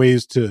figuring out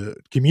ways to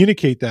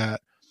communicate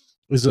that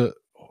is a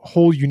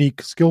whole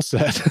unique skill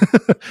set.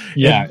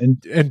 Yeah.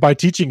 And by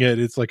teaching it,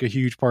 it's like a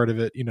huge part of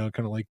it, kind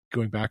of like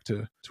going back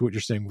to what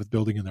you're saying with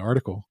building in the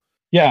article.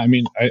 Yeah. I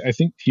mean, I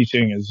think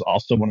teaching is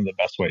also one of the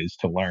best ways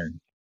to learn.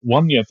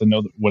 One, you have to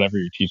know whatever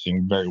you're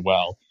teaching very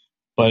well.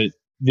 But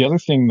the other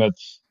thing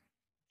that's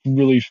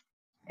really,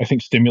 I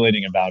think,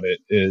 stimulating about it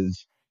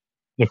is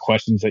the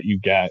questions that you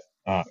get.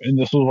 And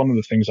this was one of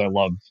the things I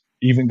loved,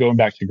 even going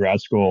back to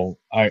grad school.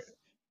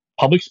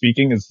 Public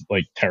speaking is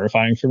like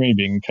terrifying for me,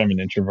 being kind of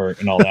an introvert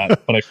and all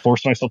that, but I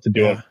forced myself to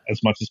do it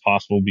as much as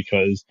possible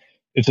because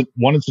it's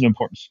an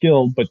important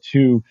skill, but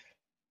two,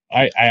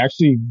 I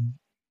actually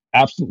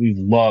absolutely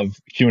love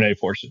Q&A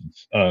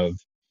portions of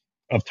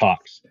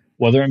talks,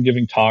 whether I'm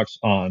giving talks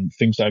on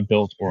things I've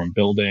built or I'm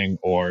building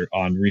or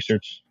on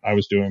research I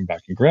was doing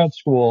back in grad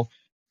school.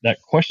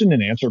 That question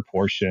and answer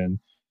portion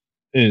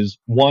is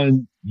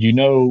one,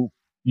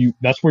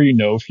 that's where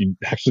if you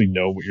actually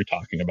know what you're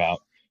talking about.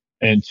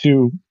 And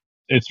two,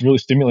 it's really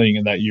stimulating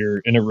in that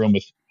you're in a room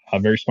with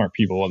very smart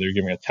people, whether you're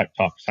giving a tech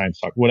talk, science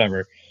talk,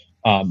 whatever,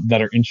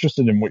 that are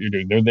interested in what you're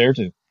doing. They're there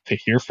to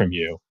hear from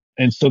you.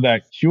 And so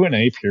that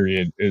Q&A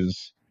period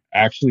is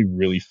actually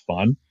really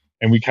fun.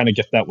 And we kind of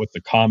get that with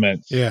the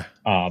comments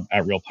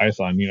at Real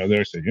Python.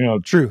 They're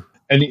saying, true.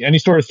 Any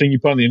sort of thing you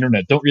put on the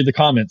internet, don't read the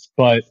comments.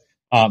 But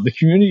the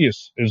community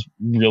is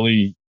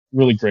really,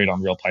 really great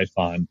on Real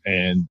Python,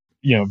 and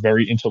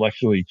very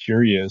intellectually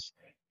curious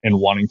and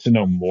wanting to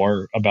know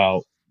more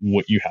about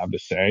what you have to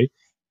say.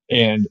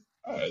 And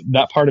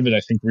that part of it, I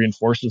think,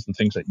 reinforces the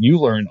things that you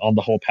learn on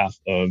the whole path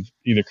of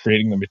either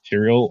creating the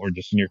material or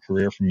just in your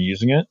career from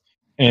using it.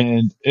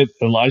 And it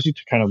allows you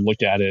to kind of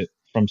look at it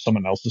from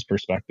someone else's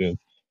perspective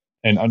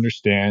and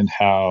understand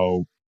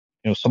how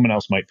someone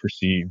else might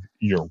perceive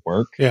your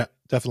work. Yeah,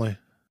 definitely.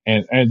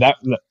 And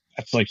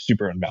that's like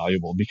super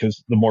invaluable,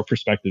 because the more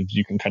perspectives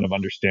you can kind of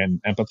understand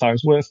and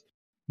empathize with,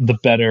 the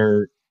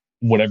better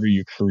whatever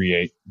you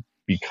create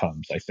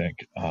becomes, I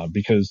think.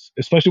 Because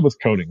especially with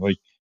coding, like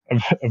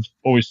I've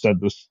always said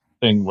this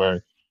thing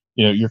where,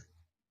 your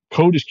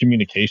code is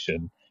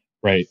communication,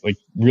 right? Like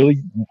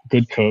really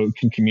good code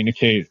can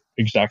communicate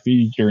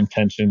exactly your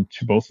intention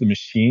to both the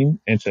machine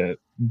and to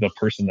the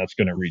person that's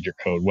going to read your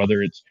code,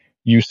 whether it's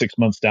you 6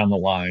 months down the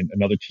line,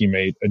 another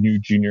teammate, a new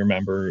junior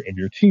member of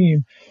your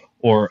team,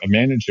 or a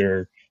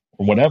manager,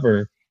 or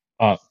whatever.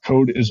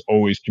 Code is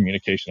always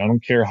communication. I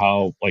don't care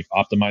how like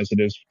optimized it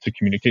is to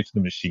communicate to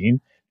the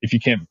machine. If you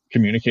can't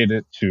communicate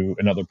it to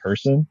another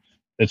person,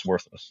 it's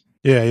worthless.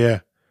 Yeah.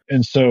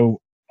 And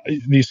so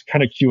these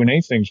kind of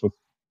Q&A things with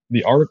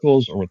the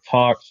articles or with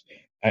talks,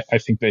 I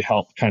think they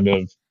help kind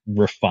of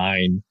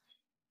refine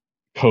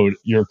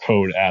your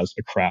code as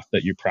a craft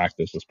that you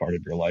practice as part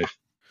of your life.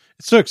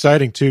 It's so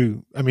exciting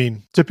too. I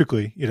mean,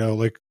 typically,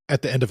 like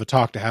at the end of a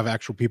talk to have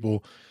actual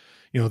people,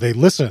 they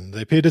listen,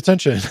 they paid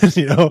attention,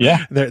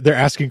 Yeah. they're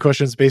asking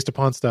questions based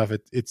upon stuff.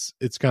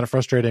 It's kind of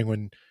frustrating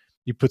when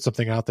you put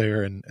something out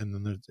there and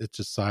then it's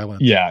just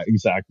silent. Yeah,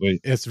 exactly.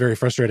 It's very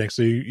frustrating.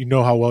 So you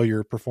know how well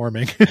you're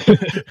performing.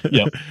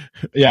 Yep.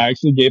 Yeah, I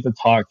actually gave a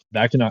talk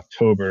back in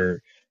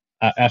October.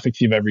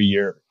 Affective every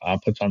year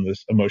puts on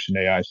this Emotion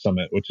AI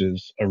Summit, which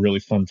is a really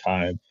fun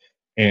time.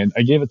 And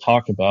I gave a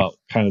talk about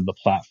kind of the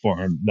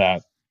platform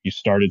that you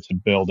started to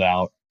build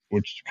out,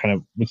 which kind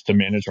of was to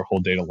manage our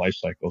whole data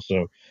lifecycle.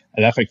 So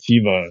at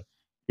Affectiva,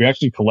 we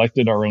actually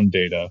collected our own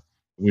data.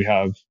 We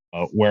have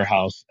a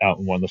warehouse out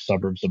in one of the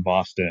suburbs of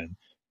Boston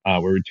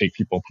where we take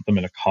people, put them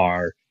in a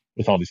car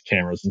with all these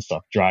cameras and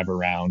stuff, drive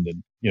around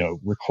and,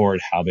 record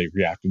how they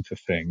reacted to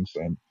things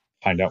and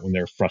find out when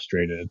they're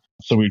frustrated.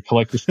 So we'd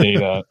collect this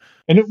data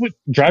and it would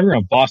drive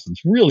around Boston.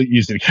 It's really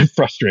easy to get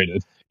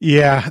frustrated.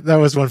 Yeah, that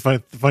was one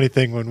funny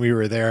thing when we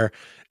were there.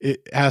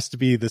 It has to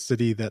be the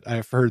city that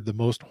I've heard the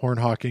most horn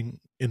honking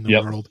in the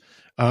world.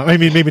 I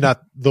mean, maybe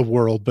not the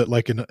world, but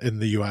like in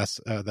the US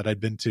that I'd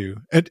been to.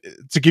 And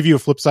to give you a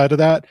flip side of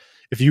that,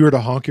 if you were to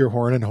honk your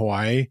horn in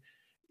Hawaii,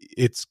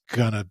 it's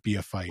gonna be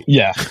a fight.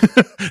 Yeah.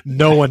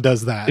 No one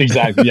does that.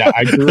 Exactly. Yeah.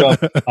 I grew up,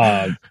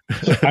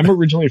 so I'm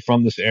originally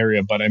from this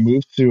area, but I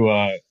moved to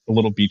a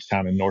little beach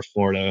town in North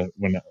Florida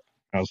when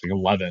I was like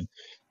 11.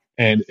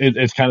 And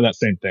it's kind of that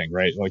same thing,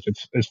 right? Like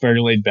it's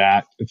very laid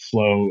back. It's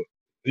slow,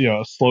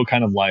 a slow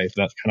kind of life.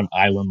 That's kind of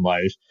island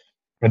life.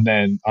 And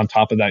then on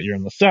top of that, you're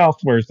in the South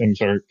where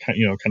things are,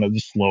 kind of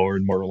just slower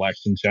and more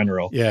relaxed in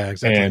general. Yeah,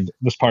 exactly. And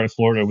this part of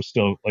Florida was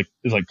still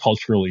is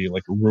culturally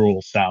like a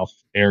rural South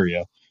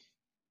area.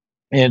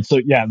 And so,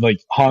 yeah, like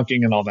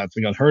honking and all that's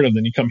like unheard of.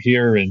 Then you come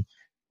here and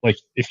like,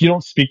 if you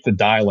don't speak the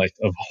dialect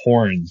of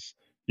horns,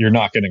 you're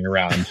not getting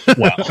around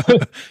well.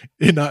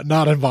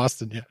 not in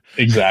Boston yet.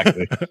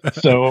 Exactly.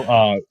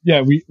 So,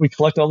 yeah, we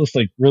collect all this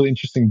like really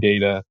interesting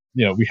data.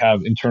 We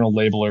have internal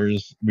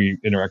labelers. We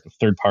interact with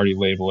third party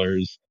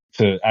labelers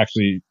to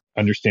actually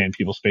understand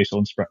people's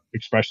facial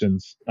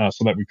expressions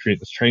so that we create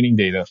this training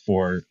data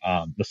for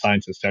the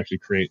scientists to actually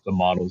create the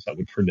models that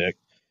would predict,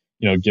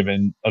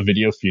 given a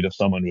video feed of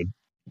someone would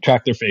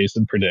track their face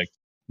and predict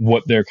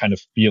what they're kind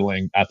of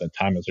feeling at that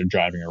time as they're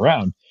driving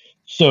around.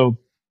 So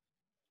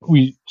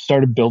we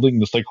started building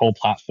this like whole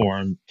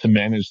platform to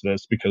manage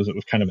this because it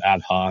was kind of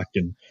ad hoc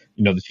and,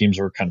 the teams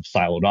were kind of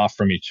siloed off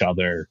from each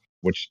other,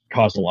 which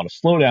caused a lot of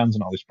slowdowns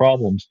and all these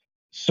problems.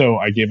 So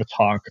I gave a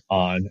talk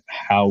on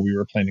how we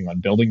were planning on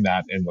building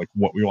that and like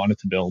what we wanted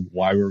to build,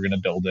 why we were going to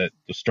build it,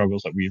 the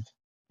struggles that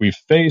we've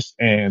faced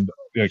and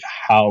like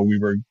how we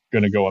were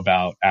going to go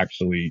about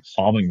actually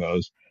solving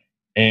those.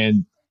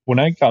 And when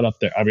I got up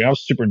there, I mean, I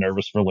was super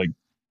nervous for like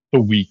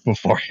the week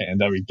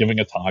beforehand. I mean, giving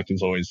a talk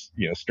is always,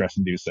 stress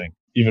inducing,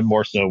 even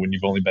more so when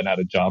you've only been at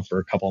a job for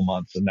a couple of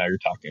months and now you're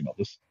talking about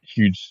this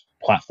huge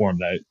platform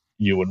that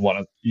you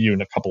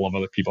and a couple of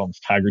other people on this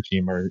Tiger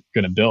team are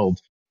going to build.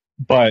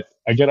 But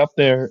I get up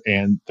there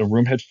and the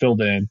room had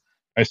filled in.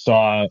 I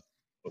saw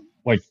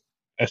like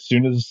as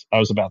soon as I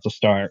was about to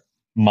start,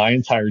 my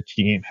entire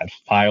team had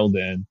filed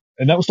in.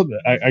 And that was something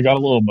I got a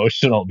little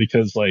emotional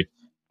because like,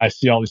 I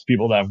see all these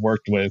people that I've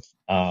worked with.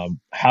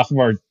 Half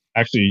of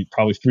actually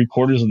probably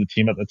 3/4 of the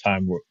team at the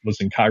time was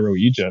in Cairo,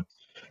 Egypt.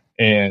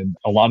 And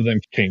a lot of them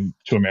came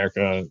to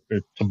America or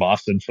to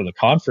Boston for the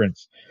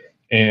conference.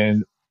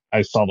 And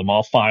I saw them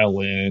all file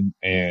in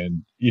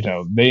and,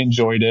 they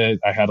enjoyed it.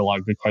 I had a lot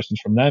of good questions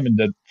from them and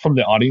then from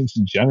the audience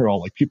in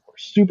general, like people were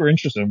super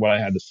interested in what I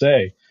had to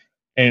say.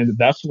 And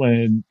that's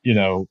when,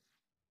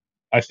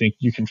 I think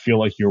you can feel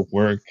like your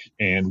work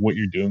and what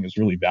you're doing is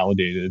really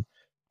validated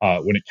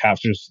when it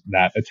captures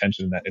that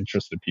attention and that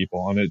interest in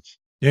people. And it's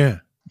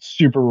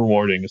super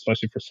rewarding,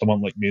 especially for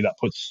someone like me that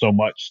puts so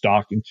much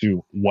stock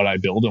into what I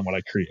build and what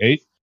I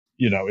create.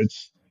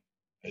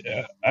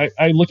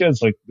 I look at it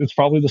as like, it's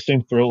probably the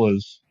same thrill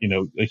as,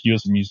 like you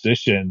as a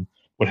musician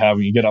would have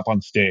when you get up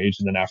on stage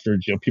and then after,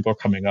 people are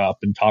coming up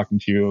and talking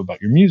to you about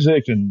your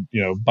music and,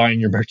 buying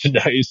your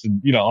merchandise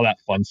and, all that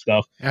fun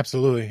stuff.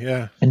 Absolutely.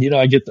 Yeah. And,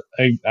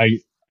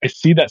 I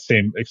see that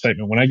same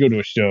excitement when I go to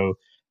a show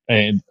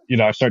and,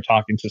 I start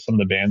talking to some of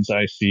the bands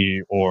I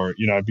see or,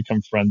 I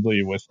become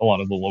friendly with a lot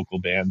of the local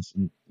bands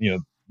and,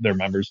 their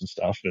members and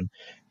stuff. And,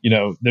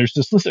 there's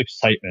just this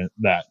excitement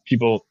that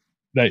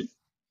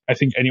I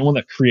think anyone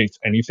that creates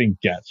anything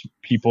gets.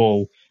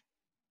 People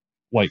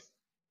like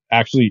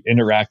actually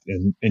interact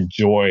and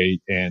enjoy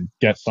and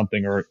get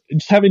something or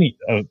just have any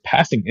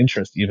passing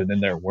interest even in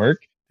their work.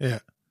 Yeah.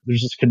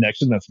 There's this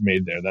connection that's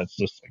made there that's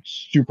just like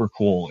super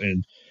cool.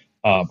 And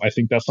I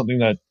think that's something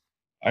that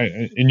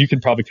and you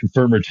can probably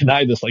confirm or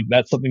deny this, like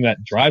that's something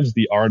that drives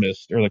the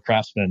artist or the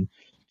craftsman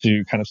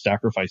to kind of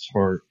sacrifice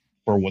for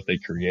what they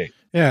create.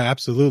 Yeah,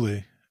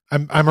 absolutely.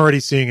 I'm already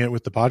seeing it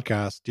with the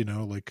podcast,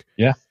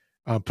 yeah.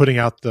 Putting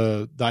out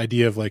the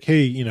idea of like,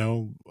 hey,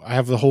 I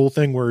have the whole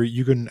thing where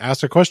you can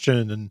ask a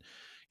question and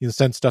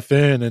send stuff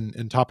in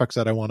and topics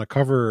that I want to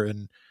cover.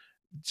 And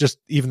just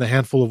even the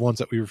handful of ones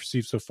that we've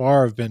received so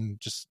far have been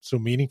just so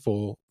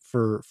meaningful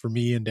for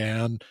me and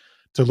Dan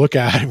to look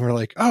at, and we're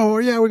like, oh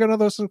yeah, we got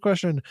another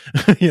question.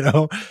 You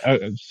know. I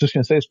was just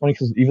gonna say it's funny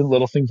because even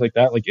little things like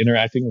that, like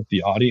interacting with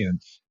the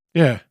audience.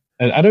 Yeah.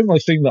 And I don't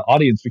like saying the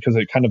audience because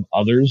it kind of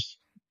others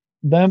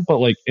them, but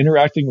like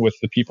interacting with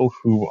the people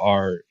who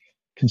are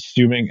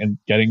consuming and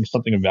getting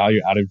something of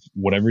value out of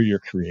whatever you're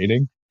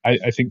creating.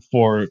 I think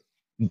for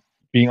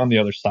being on the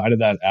other side of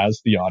that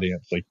as the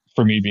audience, like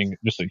for me being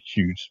just a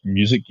huge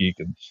music geek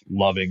and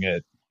loving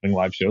it, doing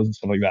live shows and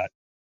stuff like that,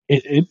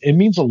 it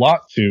means a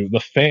lot to the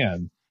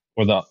fan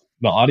or the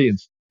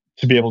audience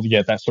to be able to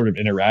get that sort of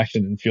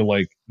interaction and feel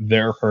like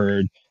they're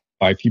heard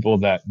by people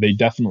that they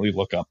definitely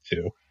look up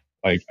to.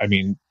 Like, I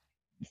mean,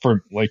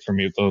 for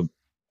me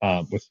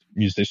with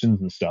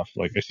musicians and stuff,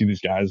 like I see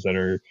these guys that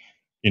are,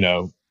 you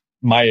know,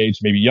 my age,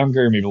 maybe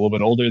younger, maybe a little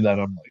bit older, that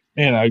I'm like,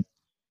 man, I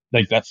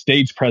like that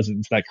stage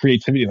presence, that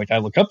creativity. Like I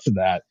look up to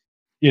that.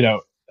 You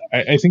know,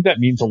 I think that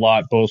means a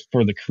lot both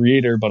for the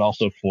creator, but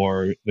also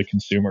for the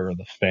consumer or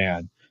the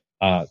fan,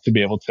 to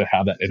be able to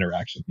have that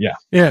interaction. Yeah.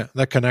 Yeah.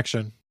 That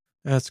connection.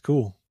 That's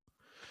cool.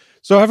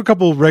 So I have a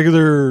couple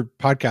regular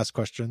podcast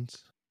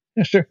questions.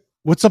 Yeah, sure.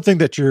 What's something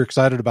that you're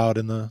excited about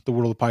in the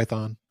world of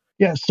Python?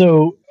 Yeah.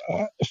 So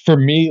for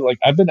me, like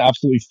I've been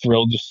absolutely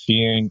thrilled just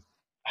seeing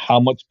how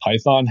much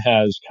Python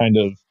has kind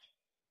of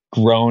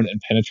grown and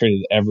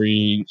penetrated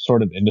every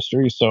sort of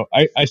industry. So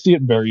I see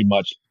it very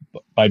much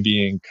by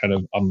being kind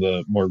of on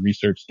the more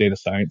research data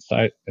science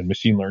side and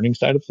machine learning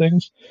side of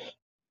things.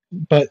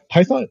 But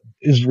Python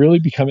is really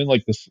becoming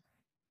like this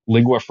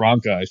lingua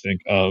franca, I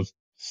think, of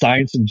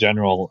science in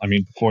general. I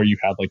mean, before you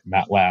had like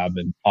MATLAB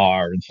and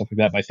R and stuff like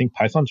that, but I think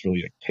Python's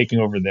really like taking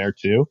over there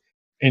too.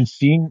 And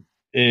seeing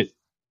a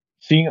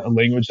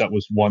language that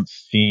was once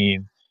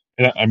seen,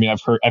 and I mean,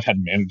 I've had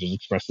managers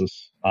express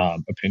this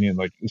opinion,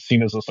 like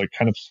seen as this like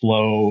kind of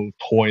slow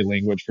toy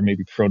language for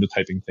maybe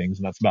prototyping things,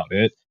 and that's about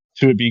it,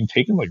 to it being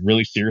taken like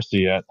really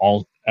seriously at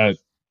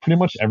pretty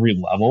much every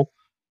level,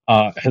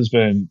 has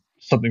been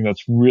something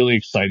that's really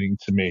exciting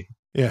to me.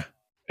 Yeah.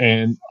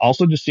 And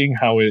also just seeing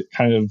how it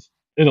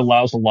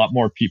allows a lot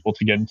more people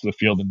to get into the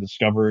field and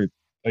discover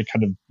like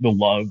kind of the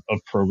love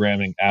of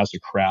programming as a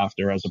craft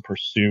or as a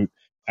pursuit.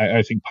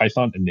 I think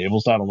Python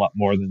enables that a lot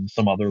more than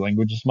some other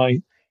languages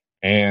might.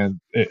 And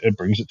it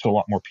brings it to a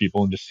lot more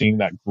people, and just seeing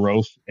that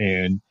growth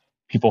and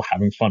people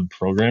having fun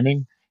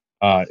programming,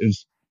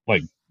 is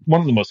like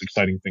one of the most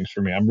exciting things for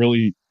me. I'm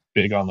really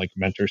big on like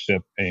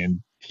mentorship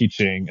and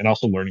teaching, and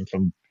also learning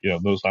from,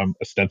 those I'm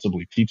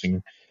ostensibly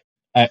teaching.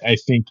 I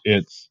think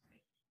it's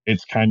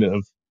kind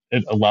of,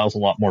 it allows a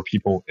lot more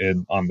people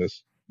in on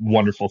this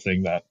wonderful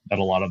thing that a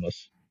lot of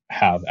us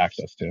have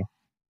access to.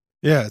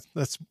 Yeah,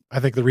 that's I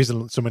think the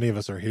reason so many of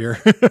us are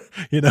here.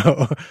 you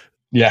know.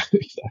 Yeah.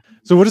 Exactly.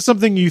 So what is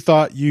something you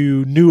thought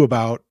you knew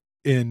about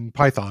in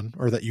Python,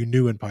 or that you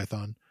knew in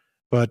Python,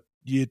 but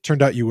it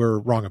turned out you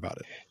were wrong about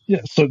it? Yeah.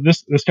 So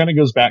this kind of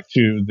goes back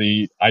to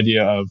the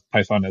idea of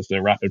Python as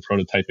the rapid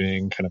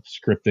prototyping kind of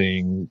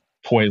scripting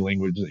toy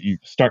language that you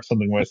start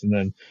something with and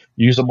then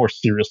use a more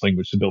serious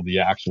language to build the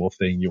actual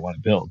thing you want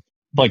to build.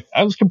 Like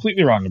I was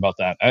completely wrong about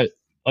that. I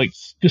like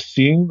just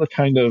seeing the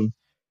kind of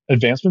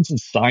advancements in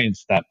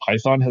science that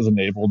Python has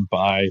enabled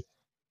by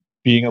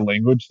being a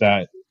language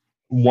that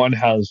one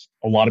has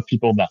a lot of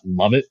people that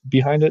love it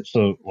behind it.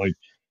 So like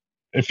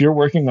if you're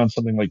working on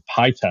something like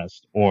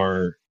PyTest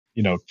or,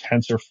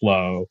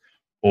 TensorFlow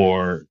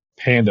or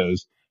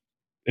Pandas,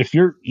 if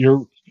you're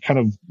kind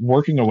of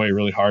working away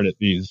really hard at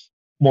these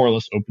more or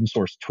less open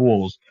source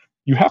tools,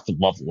 you have to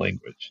love the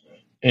language.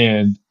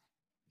 And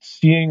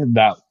seeing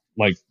that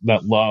like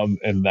that love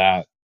and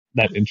that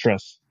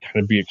interest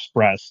kind of be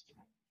expressed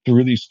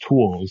through these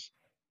tools,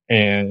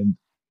 and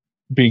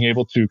being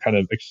able to kind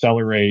of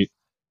accelerate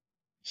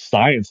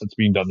science that's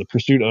being done, the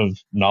pursuit of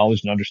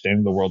knowledge and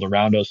understanding the world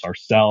around us,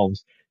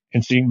 ourselves,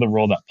 and seeing the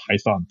role that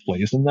Python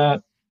plays in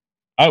that.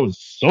 I was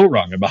so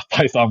wrong about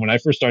Python when I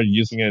first started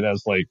using it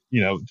as like,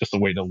 just a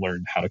way to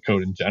learn how to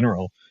code in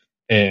general.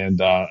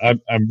 And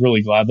I'm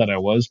really glad that I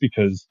was,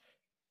 because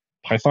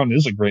Python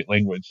is a great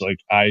language. Like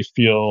I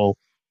feel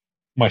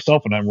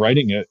myself when I'm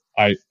writing it,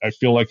 I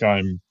feel like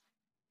I'm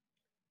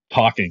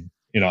talking,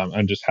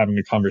 I'm just having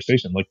a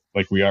conversation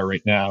like we are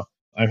right now.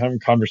 I'm having a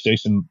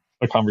conversation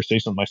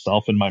with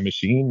myself and my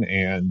machine.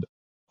 And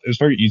it's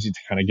very easy to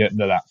kind of get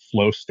into that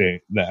flow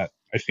state that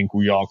I think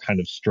we all kind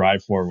of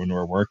strive for when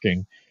we're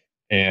working.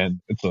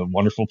 And it's a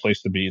wonderful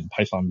place to be. And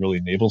Python really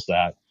enables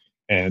that.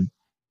 And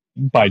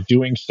by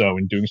doing so,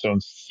 and doing so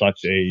in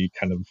such a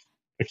kind of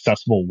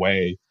accessible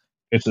way,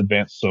 it's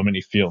advanced so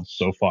many fields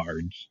so far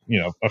in,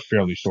 a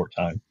fairly short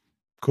time.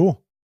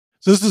 Cool.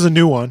 So this is a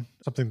new one,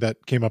 something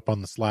that came up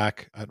on the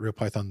Slack at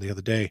RealPython the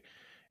other day.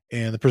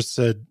 And the person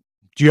said,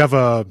 do you have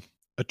a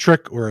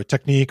trick or a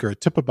technique or a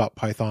tip about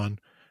Python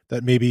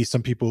that maybe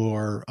some people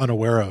are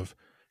unaware of,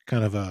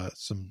 kind of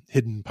some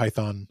hidden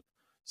Python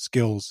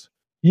skills?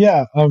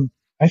 Yeah.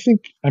 I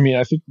think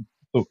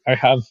I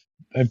have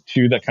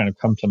two that kind of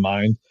come to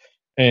mind.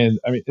 And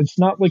I mean, it's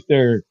not like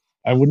they're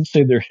I wouldn't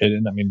say they're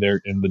hidden. I mean,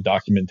 they're in the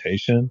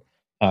documentation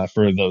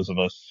for those of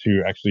us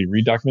who actually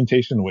read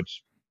documentation,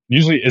 which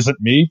usually isn't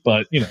me,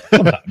 but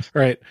sometimes.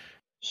 Right.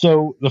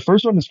 So the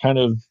first one is kind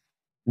of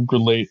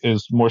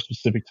is more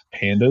specific to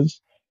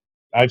pandas.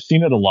 I've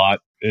seen it a lot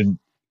in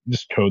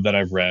this code that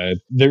I've read.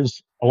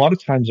 There's a lot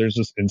of times there's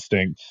this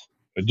instinct,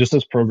 just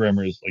as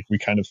programmers, like we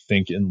kind of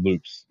think in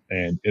loops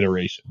and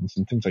iterations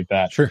and things like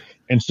that. Sure.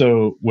 And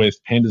so with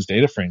pandas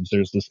data frames,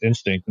 there's this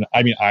instinct. And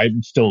I mean,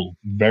 I'm still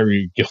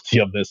very guilty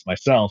of this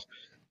myself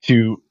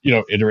to,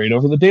 iterate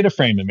over the data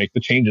frame and make the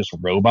changes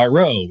row by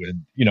row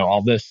and,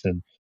 all this.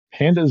 And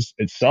pandas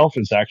itself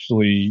is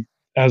actually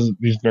has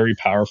these very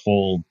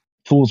powerful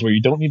tools where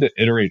you don't need to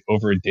iterate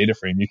over a data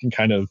frame. You can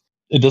kind of,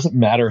 it doesn't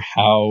matter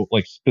how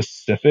like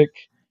specific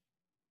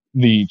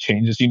the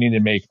changes you need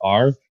to make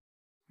are.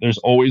 There's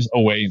always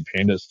a way in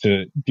pandas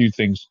to do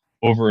things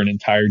over an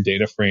entire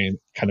data frame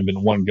kind of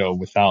in one go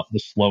without the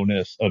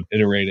slowness of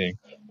iterating,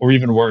 or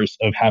even worse,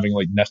 of having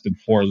like nested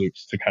for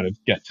loops to kind of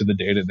get to the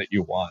data that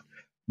you want.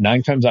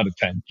 9 times out of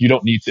 10, you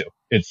don't need to.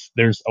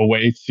 There's a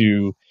way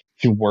to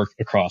work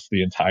across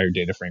the entire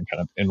data frame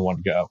kind of in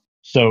one go.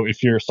 So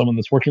if you're someone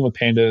that's working with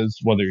pandas,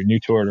 whether you're new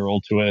to it or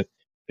old to it,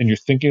 and you're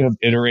thinking of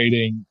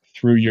iterating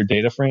through your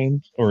data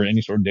frame or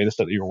any sort of data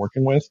set that you're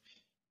working with,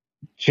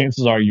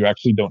 chances are you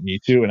actually don't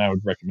need to. And I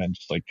would recommend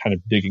just like kind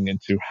of digging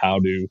into how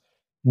to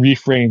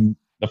reframe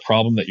the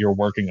problem that you're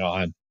working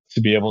on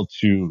to be able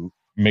to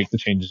make the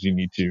changes you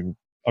need to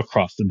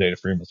across the data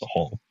frame as a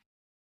whole.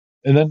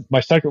 And then my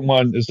second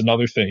one is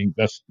another thing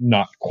that's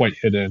not quite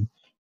hidden,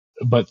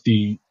 but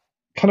the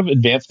kind of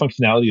advanced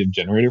functionality of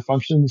generator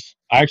functions.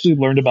 I actually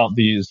learned about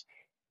these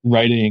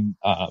writing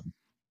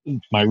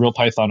my Real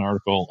Python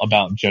article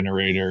about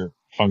generator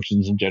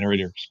functions and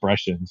generator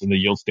expressions in the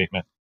yield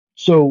statement.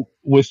 So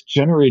with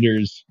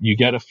generators, you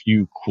get a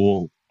few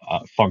cool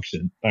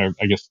function, or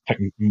I guess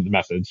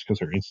methods, because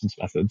they're instance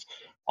methods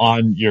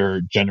on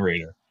your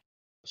generator.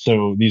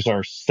 So these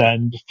are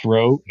send,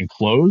 throw, and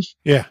close.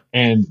 Yeah.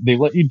 And they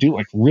let you do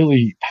like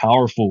really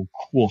powerful,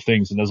 cool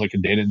things. And as like a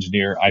data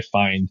engineer, I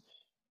find,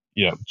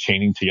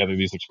 chaining together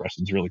these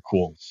expressions really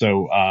cool.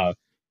 So,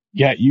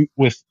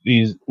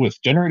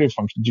 with generative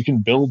functions, you can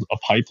build a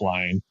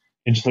pipeline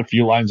in just a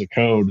few lines of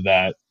code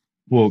that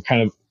will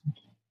kind of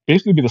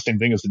basically be the same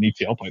thing as an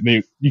ETL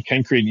pipeline. You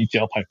can create an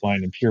ETL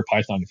pipeline in pure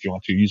Python if you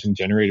want to, using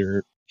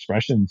generator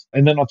expressions.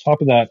 And then on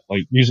top of that,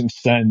 like using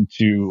send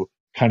to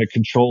kind of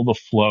control the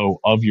flow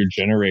of your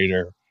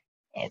generator,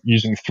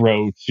 using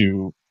throw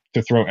to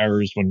throw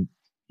errors when,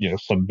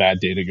 some bad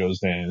data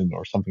goes in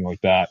or something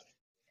like that,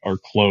 or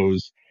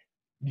close.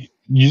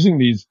 Using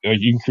these,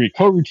 you can create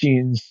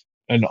coroutines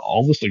and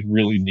all this like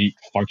really neat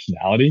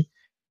functionality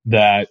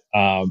that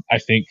I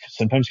think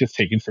sometimes gets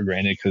taken for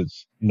granted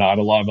because not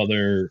a lot of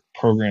other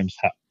programs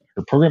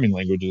or programming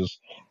languages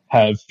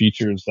have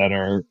features that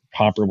are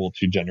comparable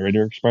to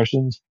generator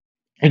expressions,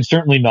 and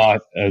certainly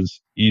not as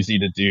easy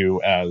to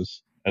do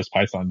as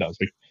Python does.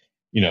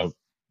 Like,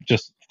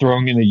 just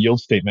throwing in a yield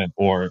statement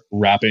or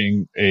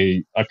wrapping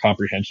a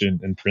comprehension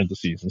in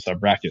parentheses and sub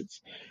brackets.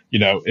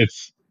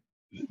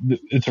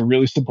 It's a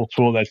really simple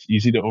tool that's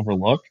easy to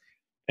overlook.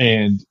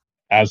 And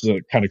as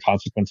a kind of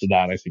consequence of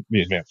that, I think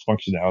the advanced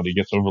functionality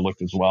gets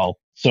overlooked as well.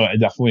 So I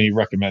definitely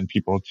recommend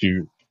people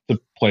to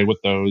play with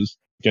those,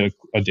 get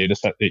a data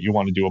set that you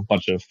want to do a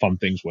bunch of fun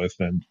things with,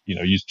 and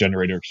use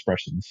generator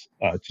expressions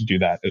to do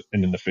that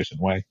in an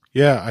efficient way.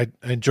 Yeah, I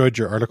enjoyed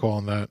your article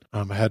on that.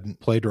 I hadn't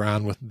played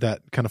around with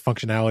that kind of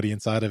functionality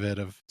inside of it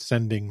of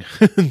sending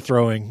and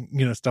throwing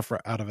stuff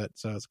out of it,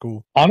 so it's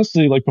cool.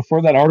 Honestly, like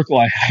before that article,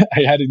 I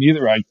hadn't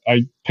either.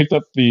 I picked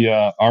up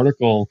the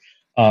article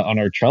on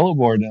our Trello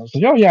board, and I was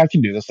like, oh yeah, I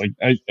can do this. Like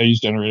I use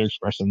generator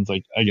expressions.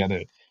 Like I get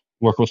it.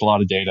 Work with a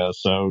lot of data,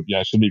 so yeah,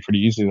 it should be pretty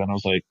easy. Then I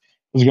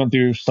was going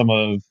through some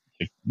of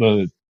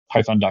the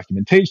Python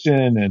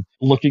documentation and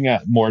looking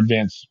at more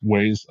advanced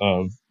ways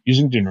of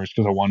using generators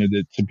because I wanted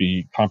it to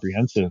be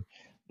comprehensive.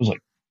 I was like,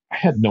 I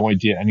had no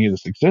idea any of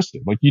this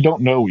existed. Like, you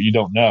don't know what you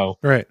don't know,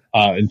 right?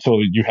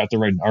 Until you have to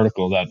write an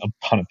article that a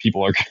ton of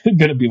people are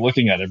going to be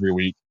looking at every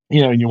week.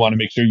 And you want to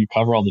make sure you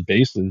cover all the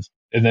bases.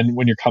 And then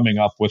when you're coming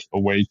up with a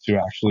way to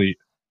actually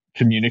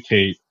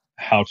communicate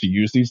how to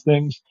use these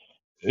things,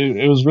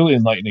 it was really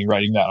enlightening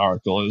writing that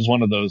article. It was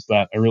one of those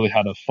that I really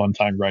had a fun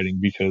time writing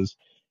because,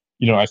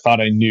 I thought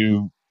I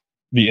knew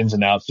the ins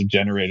and outs of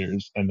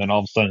generators. And then all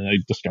of a sudden I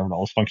discovered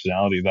all this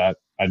functionality that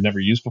I'd never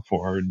used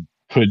before and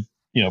could,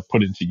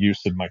 put into use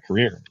in my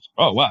career.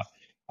 Oh, wow.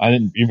 I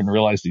didn't even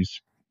realize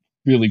these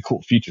really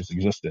cool features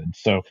existed.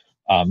 So,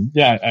 I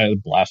had a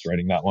blast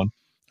writing that one.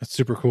 That's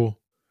super cool.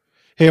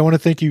 Hey, I want to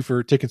thank you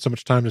for taking so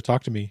much time to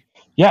talk to me.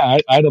 Yeah,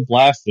 I had a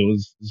blast. It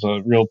was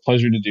a real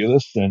pleasure to do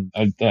this. And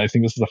I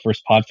think this is the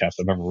first podcast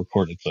I've ever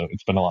recorded. So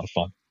it's been a lot of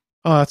fun.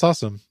 Oh, that's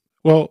awesome.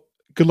 Well,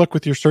 good luck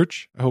with your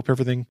search. I hope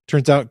everything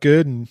turns out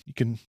good and you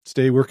can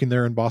stay working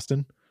there in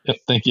Boston. Yeah,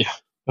 thank you.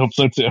 I hope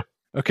so too.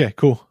 Okay,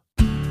 cool.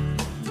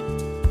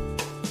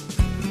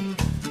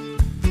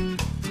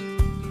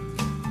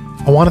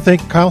 I want to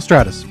thank Kyle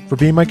Stratis for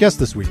being my guest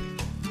this week.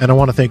 And I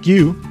want to thank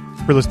you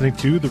for listening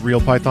to the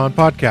Real Python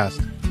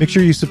Podcast. Make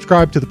sure you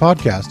subscribe to the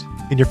podcast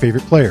in your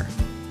favorite player.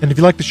 And if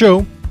you like the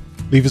show,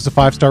 leave us a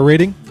 5-star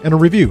rating and a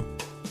review.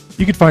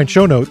 You can find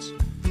show notes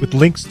with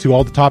links to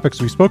all the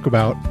topics we spoke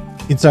about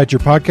inside your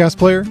podcast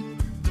player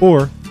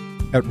or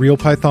at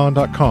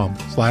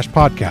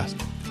realpython.com/podcast.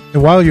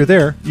 And while you're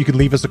there, you can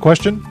leave us a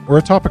question or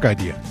a topic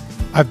idea.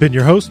 I've been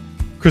your host,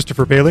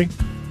 Christopher Bailey,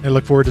 and I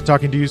look forward to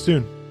talking to you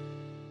soon.